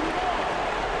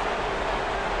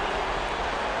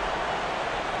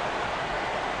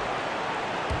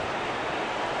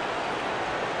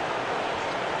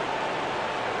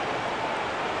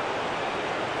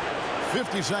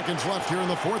 .50 seconds left here in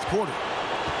the 4th quarter.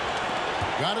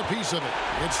 Got a piece of it.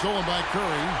 It's stolen by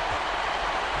Curry.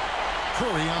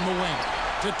 Curry on the wing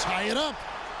to tie it up.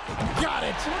 Got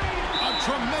it. A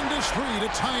tremendous 3 to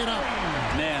tie it up.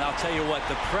 Man, I'll tell you what,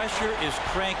 the pressure is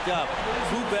cranked up.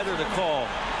 Who better to call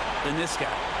than this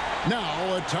guy?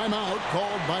 Now a timeout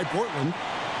called by Portland.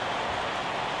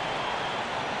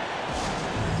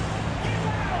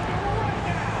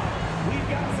 We've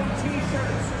got some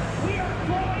T-shirts. We are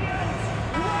going out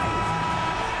right.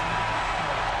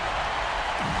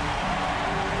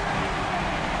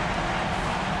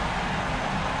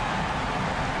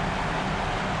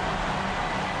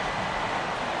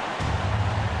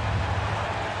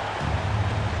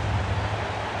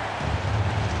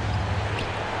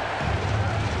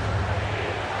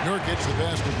 Nurkic, the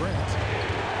pass to Grant.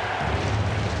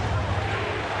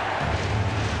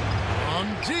 On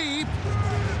deep.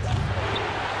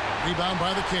 Rebound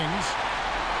by the Kings.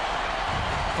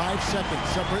 5 seconds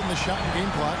separating the shot and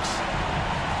game clocks.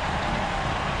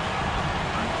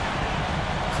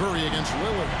 Curry against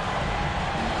Lillard.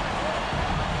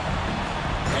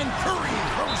 And Curry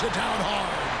throws it down hard.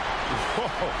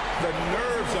 Whoa, the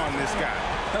nerves on this guy.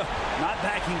 Not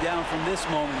backing down from this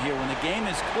moment here. When the game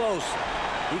is close,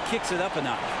 he kicks it up a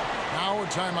notch. Now a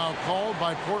timeout called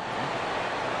by Portland.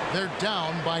 They're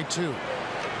down by 2.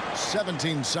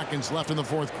 17 seconds left in the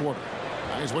fourth quarter.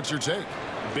 Guys, what's your take?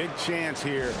 Big chance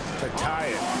here to tie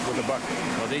it with a bucket.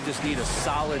 Well, they just need a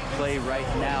solid play right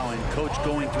now, and Coach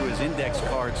going through his index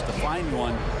cards to find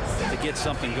one to get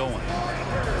something going.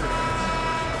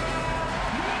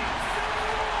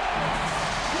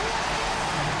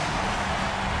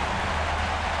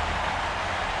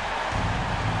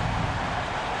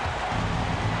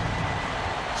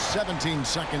 "17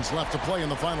 seconds left to play in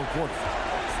the final quarter.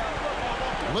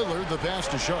 Lillard, the pass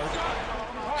to Sharp.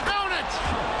 Count it!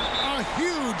 A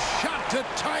huge shot to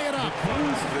tie it up.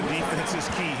 The defense is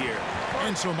key here.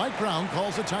 And so Mike Brown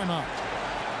calls a timeout.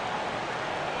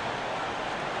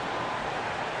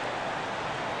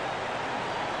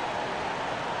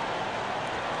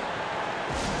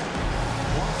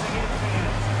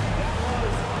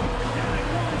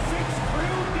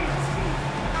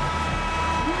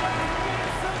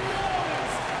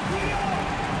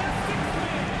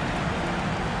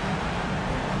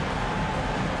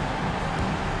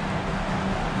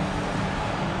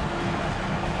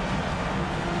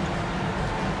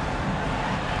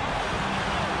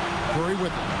 Curry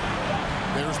with it.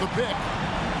 There's the pick.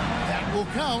 That will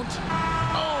count.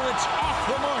 Oh, it's off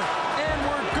the mark. And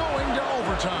we're going to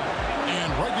overtime.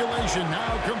 And regulation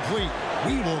now complete.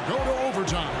 We will go to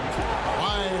overtime.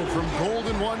 Live from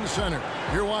Golden One Center.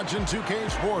 You're watching 2K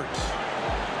Sports.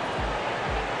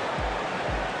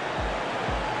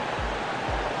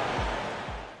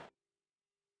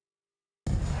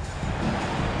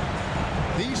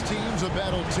 These teams have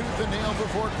battled tooth and nail for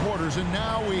 4 quarters, and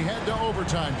now we head to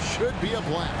overtime. Should be a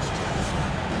blast.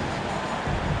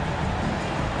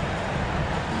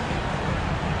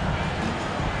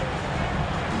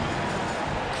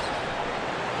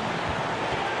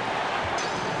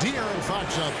 De'Aaron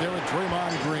Fox out there with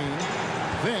Draymond Green.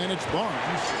 Then it's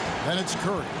Barnes. Then it's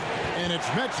Curry. And it's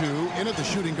Metu in at the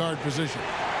shooting guard position.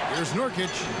 Here's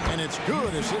Nurkic, and it's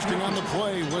good. Assisting on the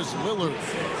play was Lillard.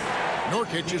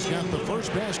 Nurkic has got the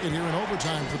first basket here in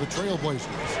overtime for the Trailblazers.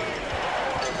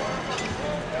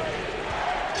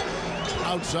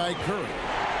 Outside Curry.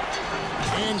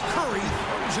 And Curry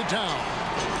throws it down.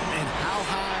 And how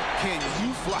high can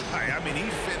you fly? I mean, he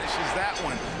finishes that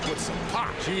one with some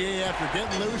pop. GA after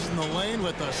getting loose in the lane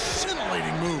with a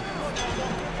scintillating move.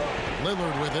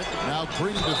 Lillard with it. Now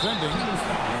Green defending.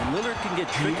 And Lillard can get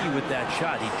tricky with that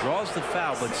shot. He draws the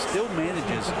foul, but still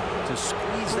manages to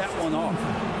squeeze that one off.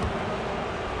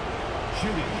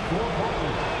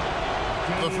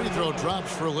 The free throw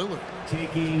drops for Lillard.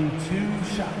 Taking 2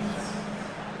 shots.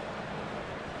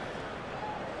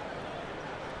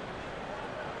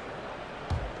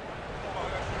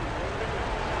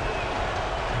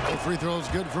 The free throw is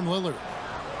good from Lillard.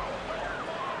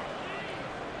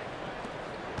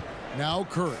 Now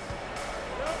Curry.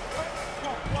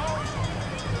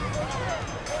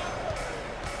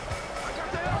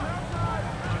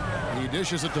 He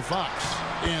dishes it to Fox.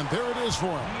 And there it is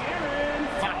for him.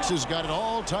 Fox has got it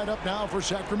all tied up now for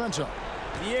Sacramento.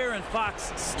 De'Aaron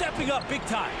Fox stepping up big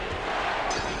time.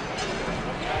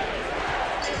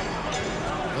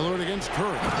 Lillard against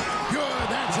Curry. Good,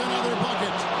 that's another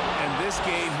bucket. And this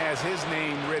game has his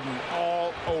name written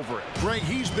all over it. Greg,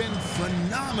 he's been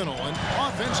phenomenal in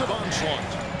offensive onslaught.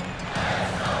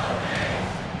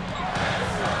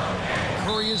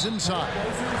 Curry is inside.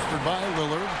 By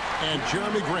Lillard, and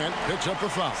Jeremy Grant picks up the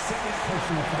foul.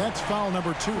 That's foul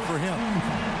number 2 for him.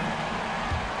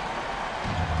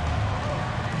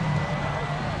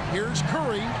 Here's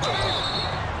Curry.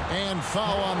 And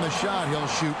foul on the shot. He'll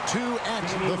shoot 2 at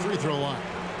the free throw line.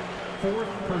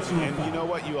 And you know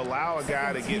what? You allow a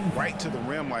guy to get right to the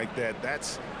rim like that.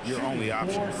 That's your only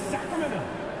option. For Sacramento,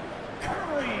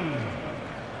 Curry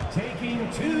taking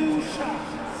 2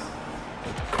 shots.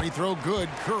 Free throw good.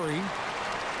 Curry.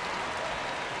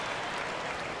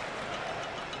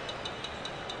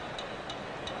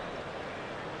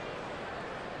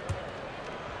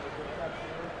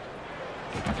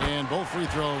 And both free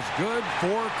throws good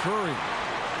for Curry.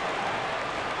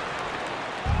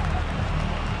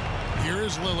 Here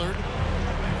is Lillard.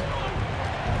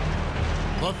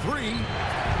 The 3.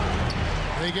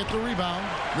 They get the rebound.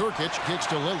 Nurkic kicks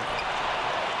to Lillard.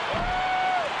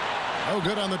 No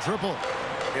good on the triple.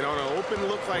 And on an open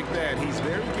look like that, he's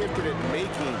very gifted at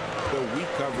making the weak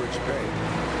coverage pay.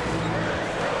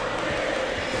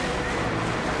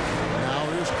 Now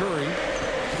here's Curry.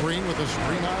 Green with a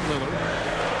screen on Lillard.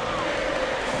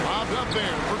 Bobbed up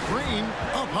there for Green.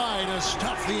 Up high to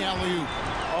stuff the alley-oop.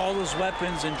 All those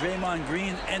weapons, and Draymond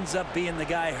Green ends up being the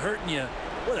guy hurting you.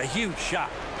 What a huge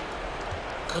shot.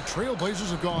 The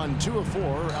Trailblazers have gone 2 of 4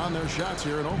 on their shots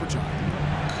here in overtime.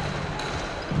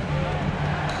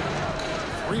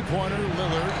 Three-pointer,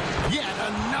 Lillard. Yet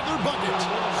another bucket.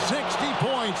 60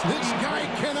 points. This guy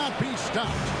cannot be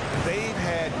stopped. They've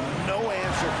had no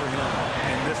answer for him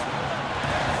in this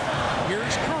one.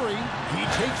 Here's Curry. He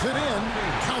takes it in.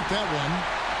 Count that one.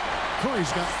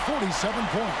 Curry's got 47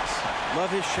 points.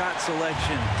 Love his shot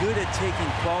selection. Good at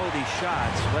taking quality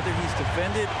shots. Whether he's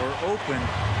defended or open,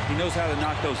 he knows how to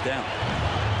knock those down.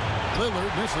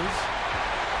 Lillard misses.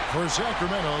 For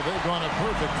Sacramento, they've gone a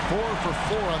perfect 4 for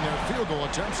 4 on their field goal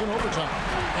attempts in overtime.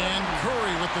 And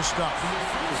Curry with the stuff.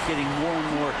 Just getting more and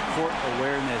more court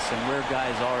awareness and where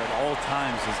guys are at all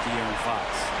times is De'Aaron Fox.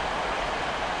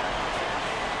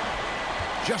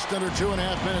 Just under 2.5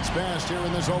 minutes passed here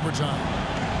in this overtime.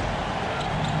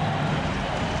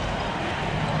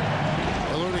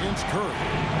 Lillard against Curry.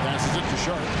 Passes it to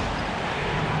Sharp.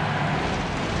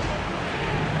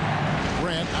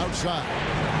 Grant outside.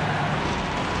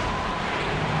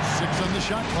 6 on the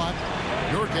shot clock.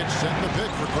 Nurkic setting the pick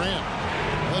for Grant.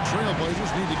 The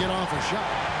Trailblazers need to get off a shot.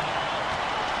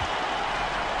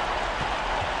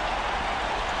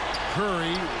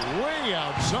 Curry way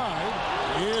outside.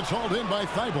 It's hauled in by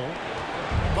Thibault.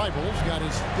 Thibault's got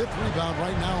his 5th rebound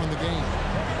right now in the game.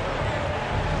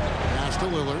 Pass to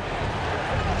Lillard.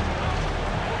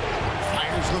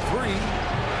 Fires the 3.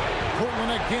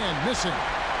 Portland again missing.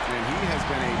 And he has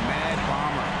been a mad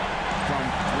bomber from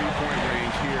three-point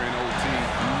range here in OT.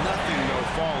 Nothing, though,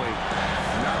 falling.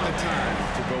 Not the time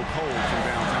to go cold from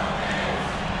downtown.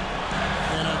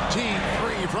 And a deep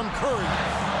 3 from Curry.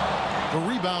 The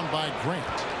rebound by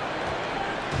Grant.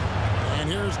 And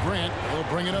here's Grant. He'll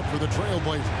bring it up for the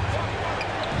Trailblazers.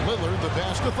 Lillard, the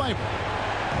pass to Thibault.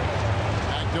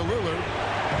 Back to Lillard.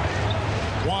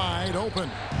 Wide open.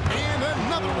 And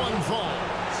another one falls.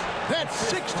 That's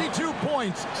 62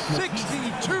 points.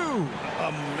 62.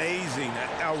 Amazing.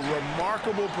 A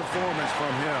remarkable performance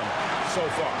from him so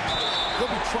far. They'll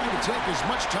be trying to take as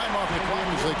much time off the clock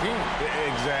as they can.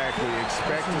 Exactly.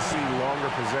 Expect to see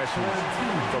longer possessions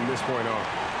from this point on.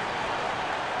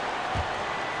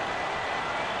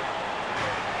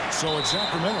 So it's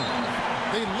Sacramento.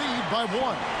 They lead by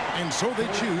 1, and so they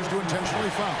choose to intentionally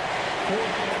foul.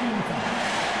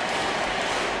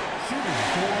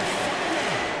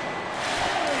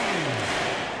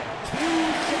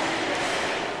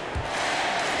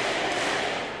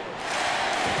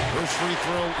 First free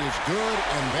throw is good,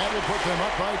 and that will put them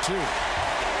up by 2.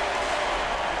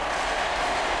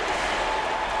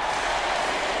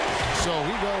 So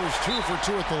he goes 2 for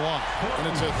 2 at the line, and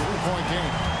it's a 3-point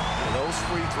game. Those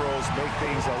free throws make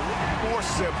things a little more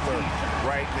simpler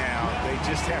right now. They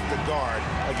just have to guard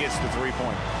against the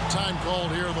 3-point. Time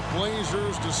called here. The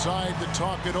Blazers decide to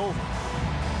talk it over.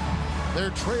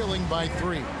 They're trailing by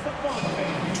 3.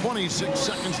 26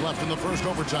 seconds left in the first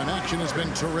overtime. Action has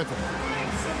been terrific.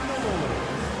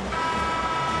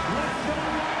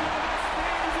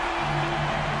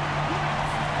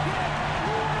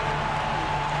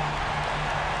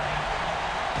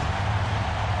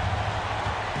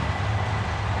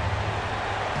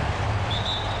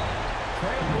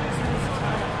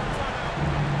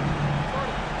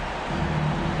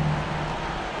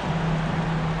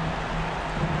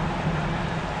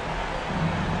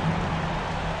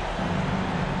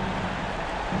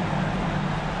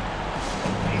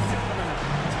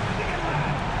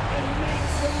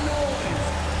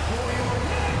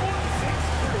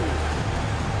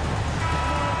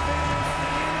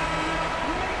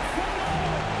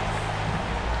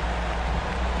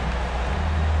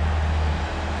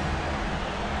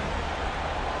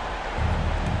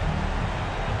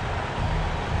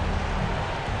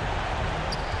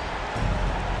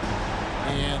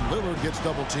 Lillard gets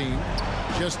double teamed.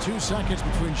 Just 2 seconds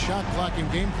between shot clock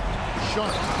and game clock.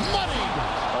 Sharp. Moneyed!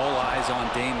 All eyes on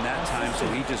Dame that time, so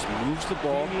he just moves the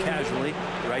ball casually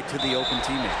right to the open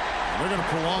teammate. They're going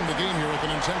to prolong the game here with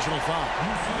an intentional foul.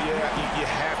 Yeah, you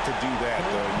have to do that,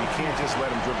 though. You can't just let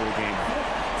him dribble the game.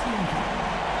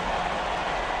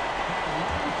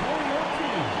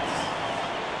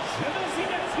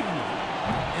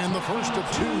 And the first of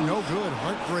 2, no good.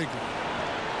 Heartbreaker.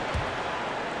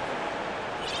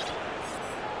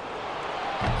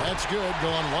 That's good.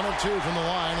 Going 1 of 2 from the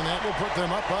line, and that will put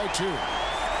them up by 2.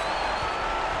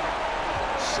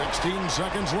 16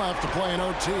 seconds left to play in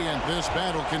OT, and this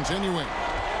battle continuing.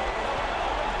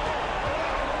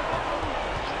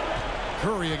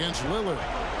 Curry against Lillard.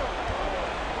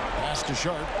 Pass to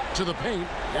Sharp to the paint.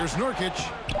 Here's Nurkic.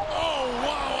 Oh,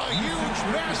 wow, a huge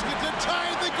basket to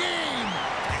tie the game.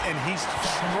 And he's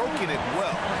stroking it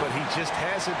well, but he just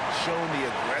hasn't shown the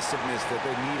aggressiveness that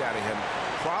they need out of him.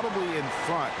 Probably in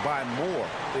front by more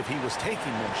if he was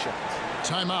taking more shots.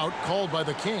 Timeout called by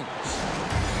the Kings.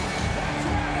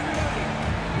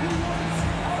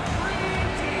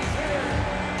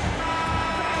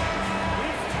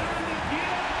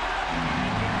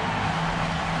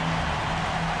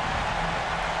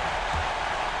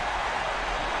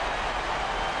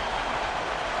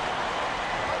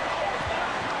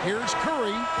 Here's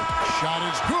Curry. Shot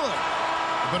is good.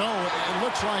 But, oh, it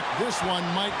looks like this one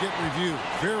might get reviewed.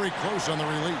 Very close on the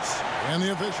release. And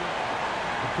the official.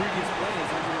 The previous play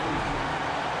is under review.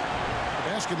 The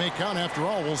basket may count after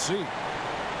all. We'll see.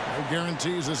 No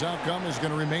guarantees this outcome is going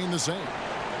to remain the same.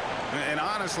 And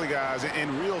honestly, guys,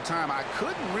 in real time, I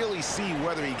couldn't really see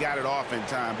whether he got it off in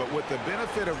time. But with the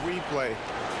benefit of replay,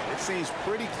 it seems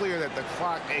pretty clear that the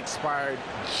clock expired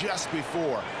just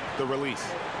before the release.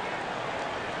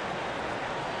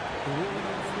 The ruling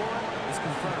on the floor is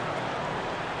confirmed.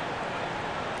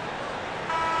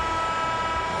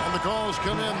 And the calls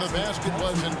come in. The basket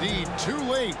was indeed too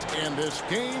late, and this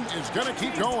game is going to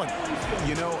keep going.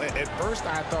 You know, at first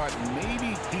I thought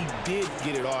maybe he did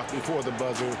get it off before the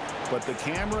buzzer, but the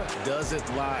camera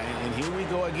doesn't lie. And here we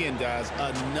go again, guys,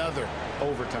 another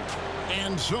overtime.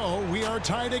 And so we are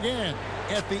tied again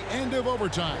at the end of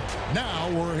overtime. Now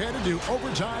we're headed to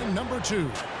overtime number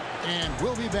 2. And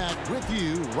we'll be back with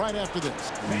you right after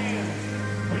this. Please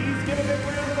give a big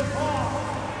round of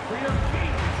applause for your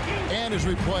Kings. And as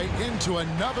we play into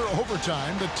another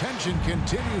overtime, the tension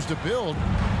continues to build.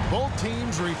 Both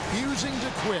teams refusing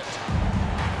to quit.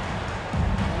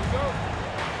 Here we go.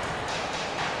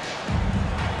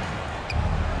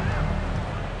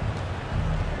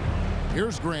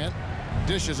 Here's Grant.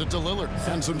 Dishes it to Lillard.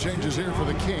 And some changes here for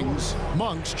the Kings.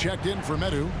 Monk's checked in for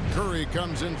Medu. Curry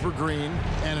comes in for Green.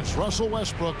 And it's Russell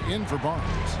Westbrook in for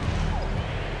Barnes.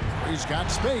 He's got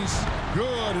space.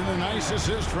 Good, and a nice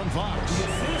assist from Fox.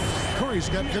 Curry's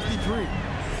got 53.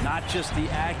 Not just the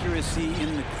accuracy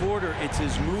in the quarter, it's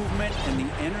his movement and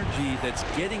the energy that's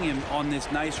getting him on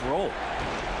this nice roll.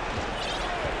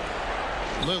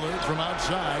 Lillard from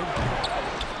outside.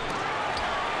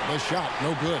 The shot,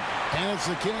 no good. And it's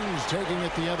the Kings taking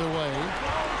it the other way.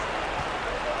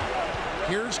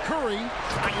 Here's Curry.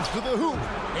 Drives to the hoop.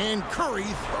 And Curry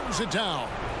throws it down.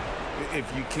 If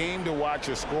you came to watch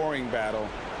a scoring battle,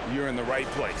 you're in the right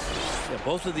place. Yeah,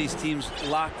 both of these teams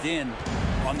locked in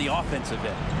on the offensive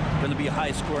end. Going to be a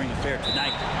high-scoring affair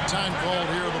tonight. Time called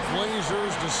here. The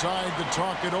Blazers decide to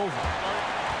talk it over.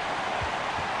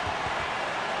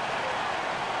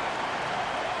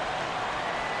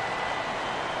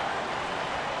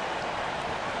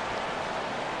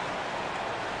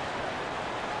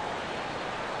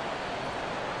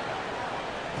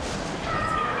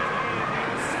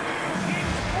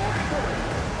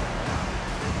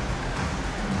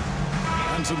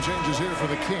 Some changes here for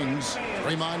the Kings.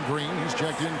 Draymond Green is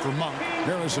checked in for Monk.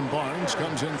 Harrison Barnes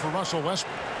comes in for Russell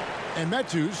Westbrook. And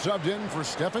Metu subbed in for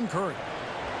Stephen Curry.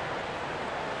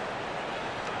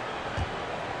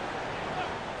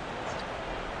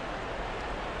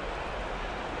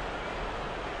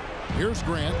 Here's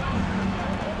Grant.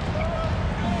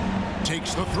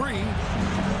 Takes the 3.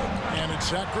 And it's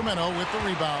Sacramento with the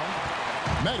rebound.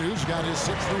 Metu's got his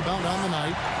 6th rebound on the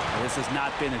night. This has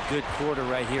not been a good quarter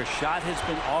right here. Shot has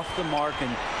been off the mark,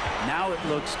 and now it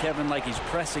looks, Kevin, like he's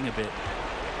pressing a bit.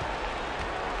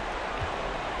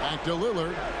 Back to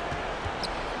Lillard.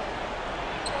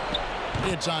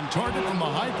 It's on target from the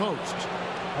high post.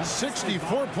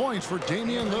 64 points for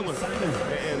Damian Lillard.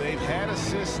 And they've had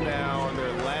assists now on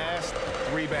their last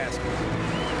 3 baskets.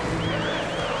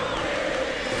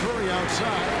 Curry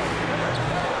outside.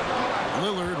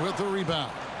 Lillard with the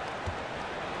rebound.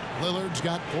 Lillard's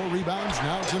got 4 rebounds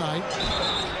now tonight.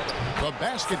 The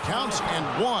basket counts, and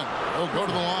 1. He'll go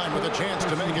to the line with a chance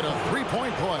to make it a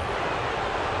 3-point play.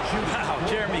 Wow,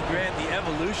 Jeremy Grant, the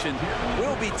evolution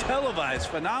will be televised.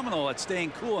 Phenomenal at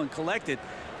staying cool and collected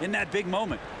in that big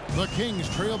moment. The Kings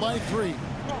trail by 3.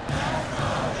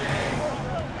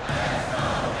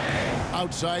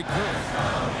 Outside Curry.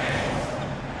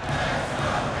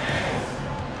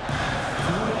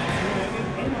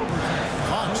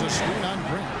 Fox a screen on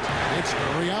Grant. It's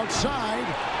Curry outside.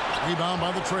 Rebound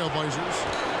by the Trailblazers.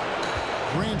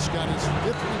 Grant's got his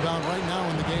 5th rebound right now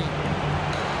in the game.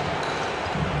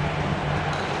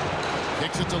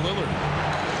 Kicks it to Lillard.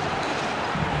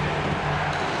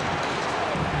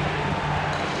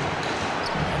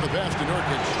 And the pass to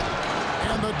Nurkic.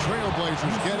 And the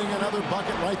Trailblazers getting another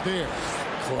bucket right there.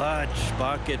 Clutch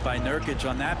bucket by Nurkic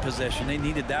on that possession. They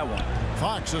needed that one.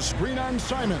 Fox, a screen on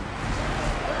Simon.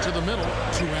 To the middle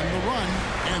to end the run.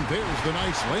 And there's the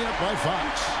nice layup by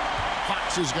Fox.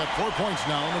 Fox has got 4 points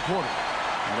now in the quarter.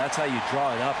 And that's how you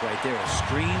draw it up right there. A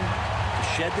screen to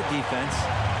shed the defense,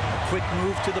 a quick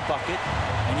move to the bucket,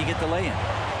 and you get the lay-in.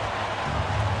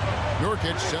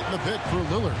 Nurkic setting the pick for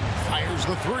Lillard. Fires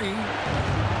the 3.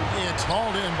 It's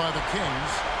hauled in by the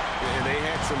Kings. And they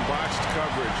had some botched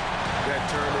coverage that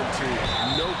turned into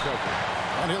no coverage.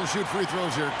 And he'll shoot free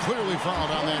throws here. Clearly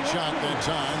fouled on that shot that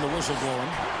time. The whistle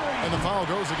blowing. And the foul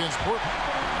goes against Portland.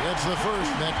 It's the first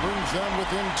that brings them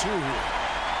within 2 here.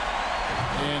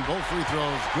 And both free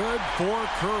throws good for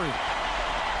Curry.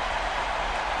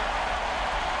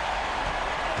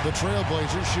 The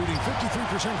Trailblazers shooting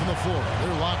 53% from the floor.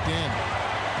 They're locked in.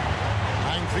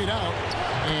 9 feet out.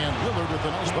 And Lillard with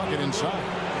a nice bucket inside.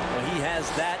 Well, he has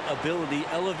that ability,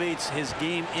 elevates his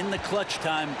game in the clutch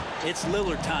time. It's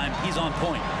Lillard time. He's on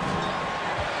point.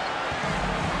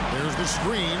 There's the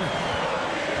screen.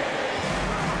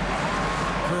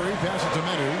 Curry passes to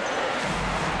Medu.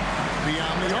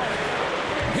 Beyond the arc.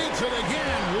 Hits it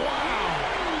again.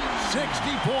 Wow. 60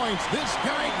 points. This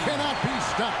guy cannot be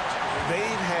stopped.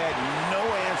 They've had no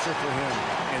answer for him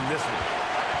in this one.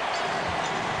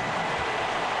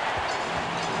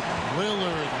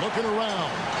 Lillard looking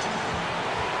around.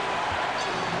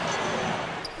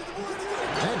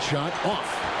 Headshot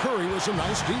off. Curry with a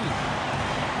nice D.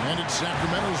 And it's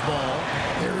Sacramento's ball.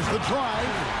 There's the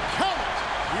drive. Count it.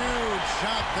 Huge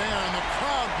shot there, and the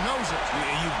crowd knows it.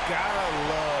 You've got to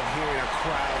love hearing a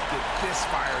crowd get this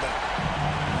fired up.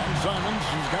 And Simons,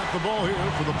 who's got the ball here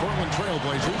for the Portland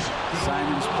Trailblazers.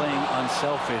 Simons playing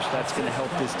unselfish. That's going to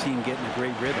help this team get in a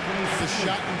great rhythm. The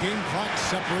shot and game clock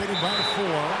separated by 4,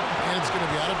 and it's going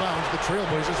to be out of bounds. The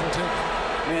Trailblazers will take it.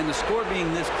 Man, the score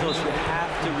being this close, you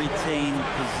have to retain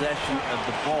possession of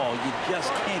the ball. You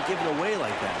just can't give it away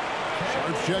like that.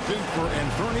 Sharp checked in for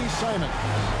Anthony Simon.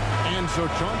 And so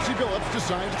Chauncey Billups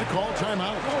decides to call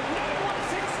timeout.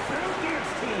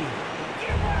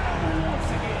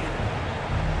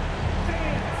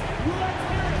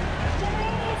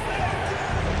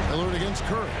 Lillard against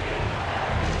Curry.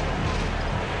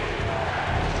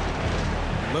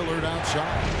 Lillard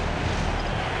outside.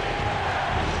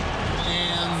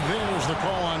 And there's the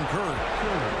call on Curry.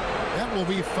 That will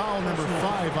be foul number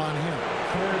 5 on him.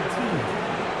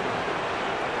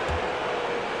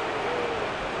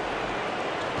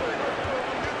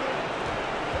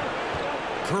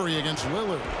 Curry against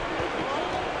Lillard.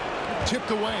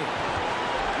 Tipped away.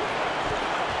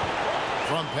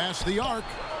 From past the arc.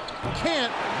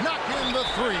 Can't knock in the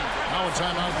 3. Now a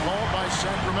timeout called by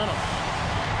Sacramento.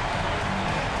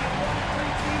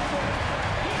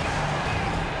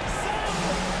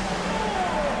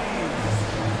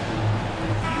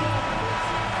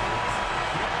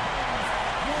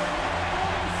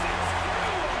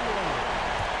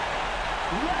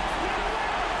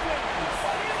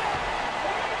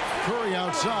 Curry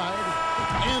outside,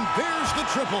 and there's the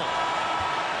triple.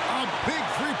 A big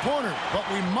three-pointer, but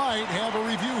we might have a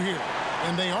review here.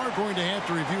 And they are going to have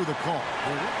to review the call.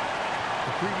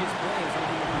 The previous play is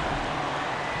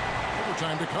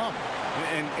overtime to come.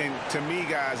 And to me,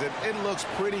 guys, it looks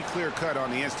pretty clear-cut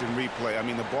on the instant replay. I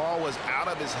mean, the ball was out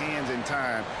of his hands in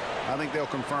time. I think they'll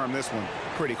confirm this one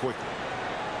pretty quickly.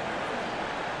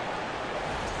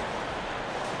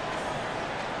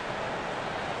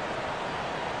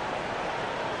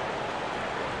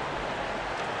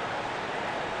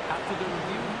 After the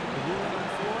review, the ruling on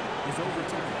 4 is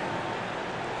overturned.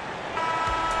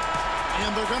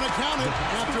 And they're going to count it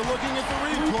after looking at the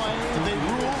replay. They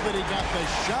rule that he got the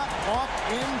shot off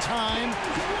in time.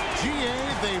 GA,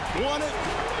 they won it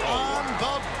on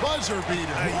the buzzer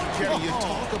beater. Kevin, you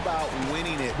talk about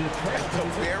winning it at the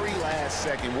very last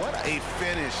second. What a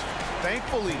finish.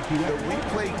 Thankfully, the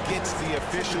replay gets the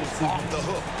officials off the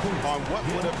hook on what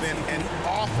would have been an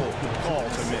awful call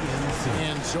to miss.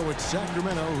 And so it's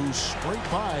Sacramento who's straight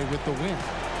by with the win.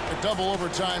 A double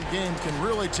overtime game can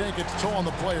really take its toll on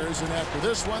the players, and after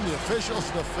this one, the officials,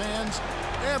 the fans,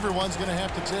 everyone's going to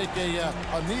have to take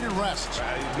a needed rest.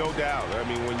 No doubt. I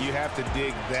mean, when you have to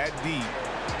dig that deep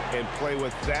and play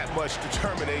with that much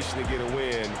determination to get a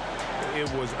win,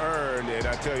 it was earned, and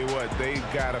I tell you what, they've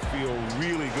got to feel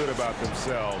really good about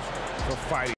themselves for fighting.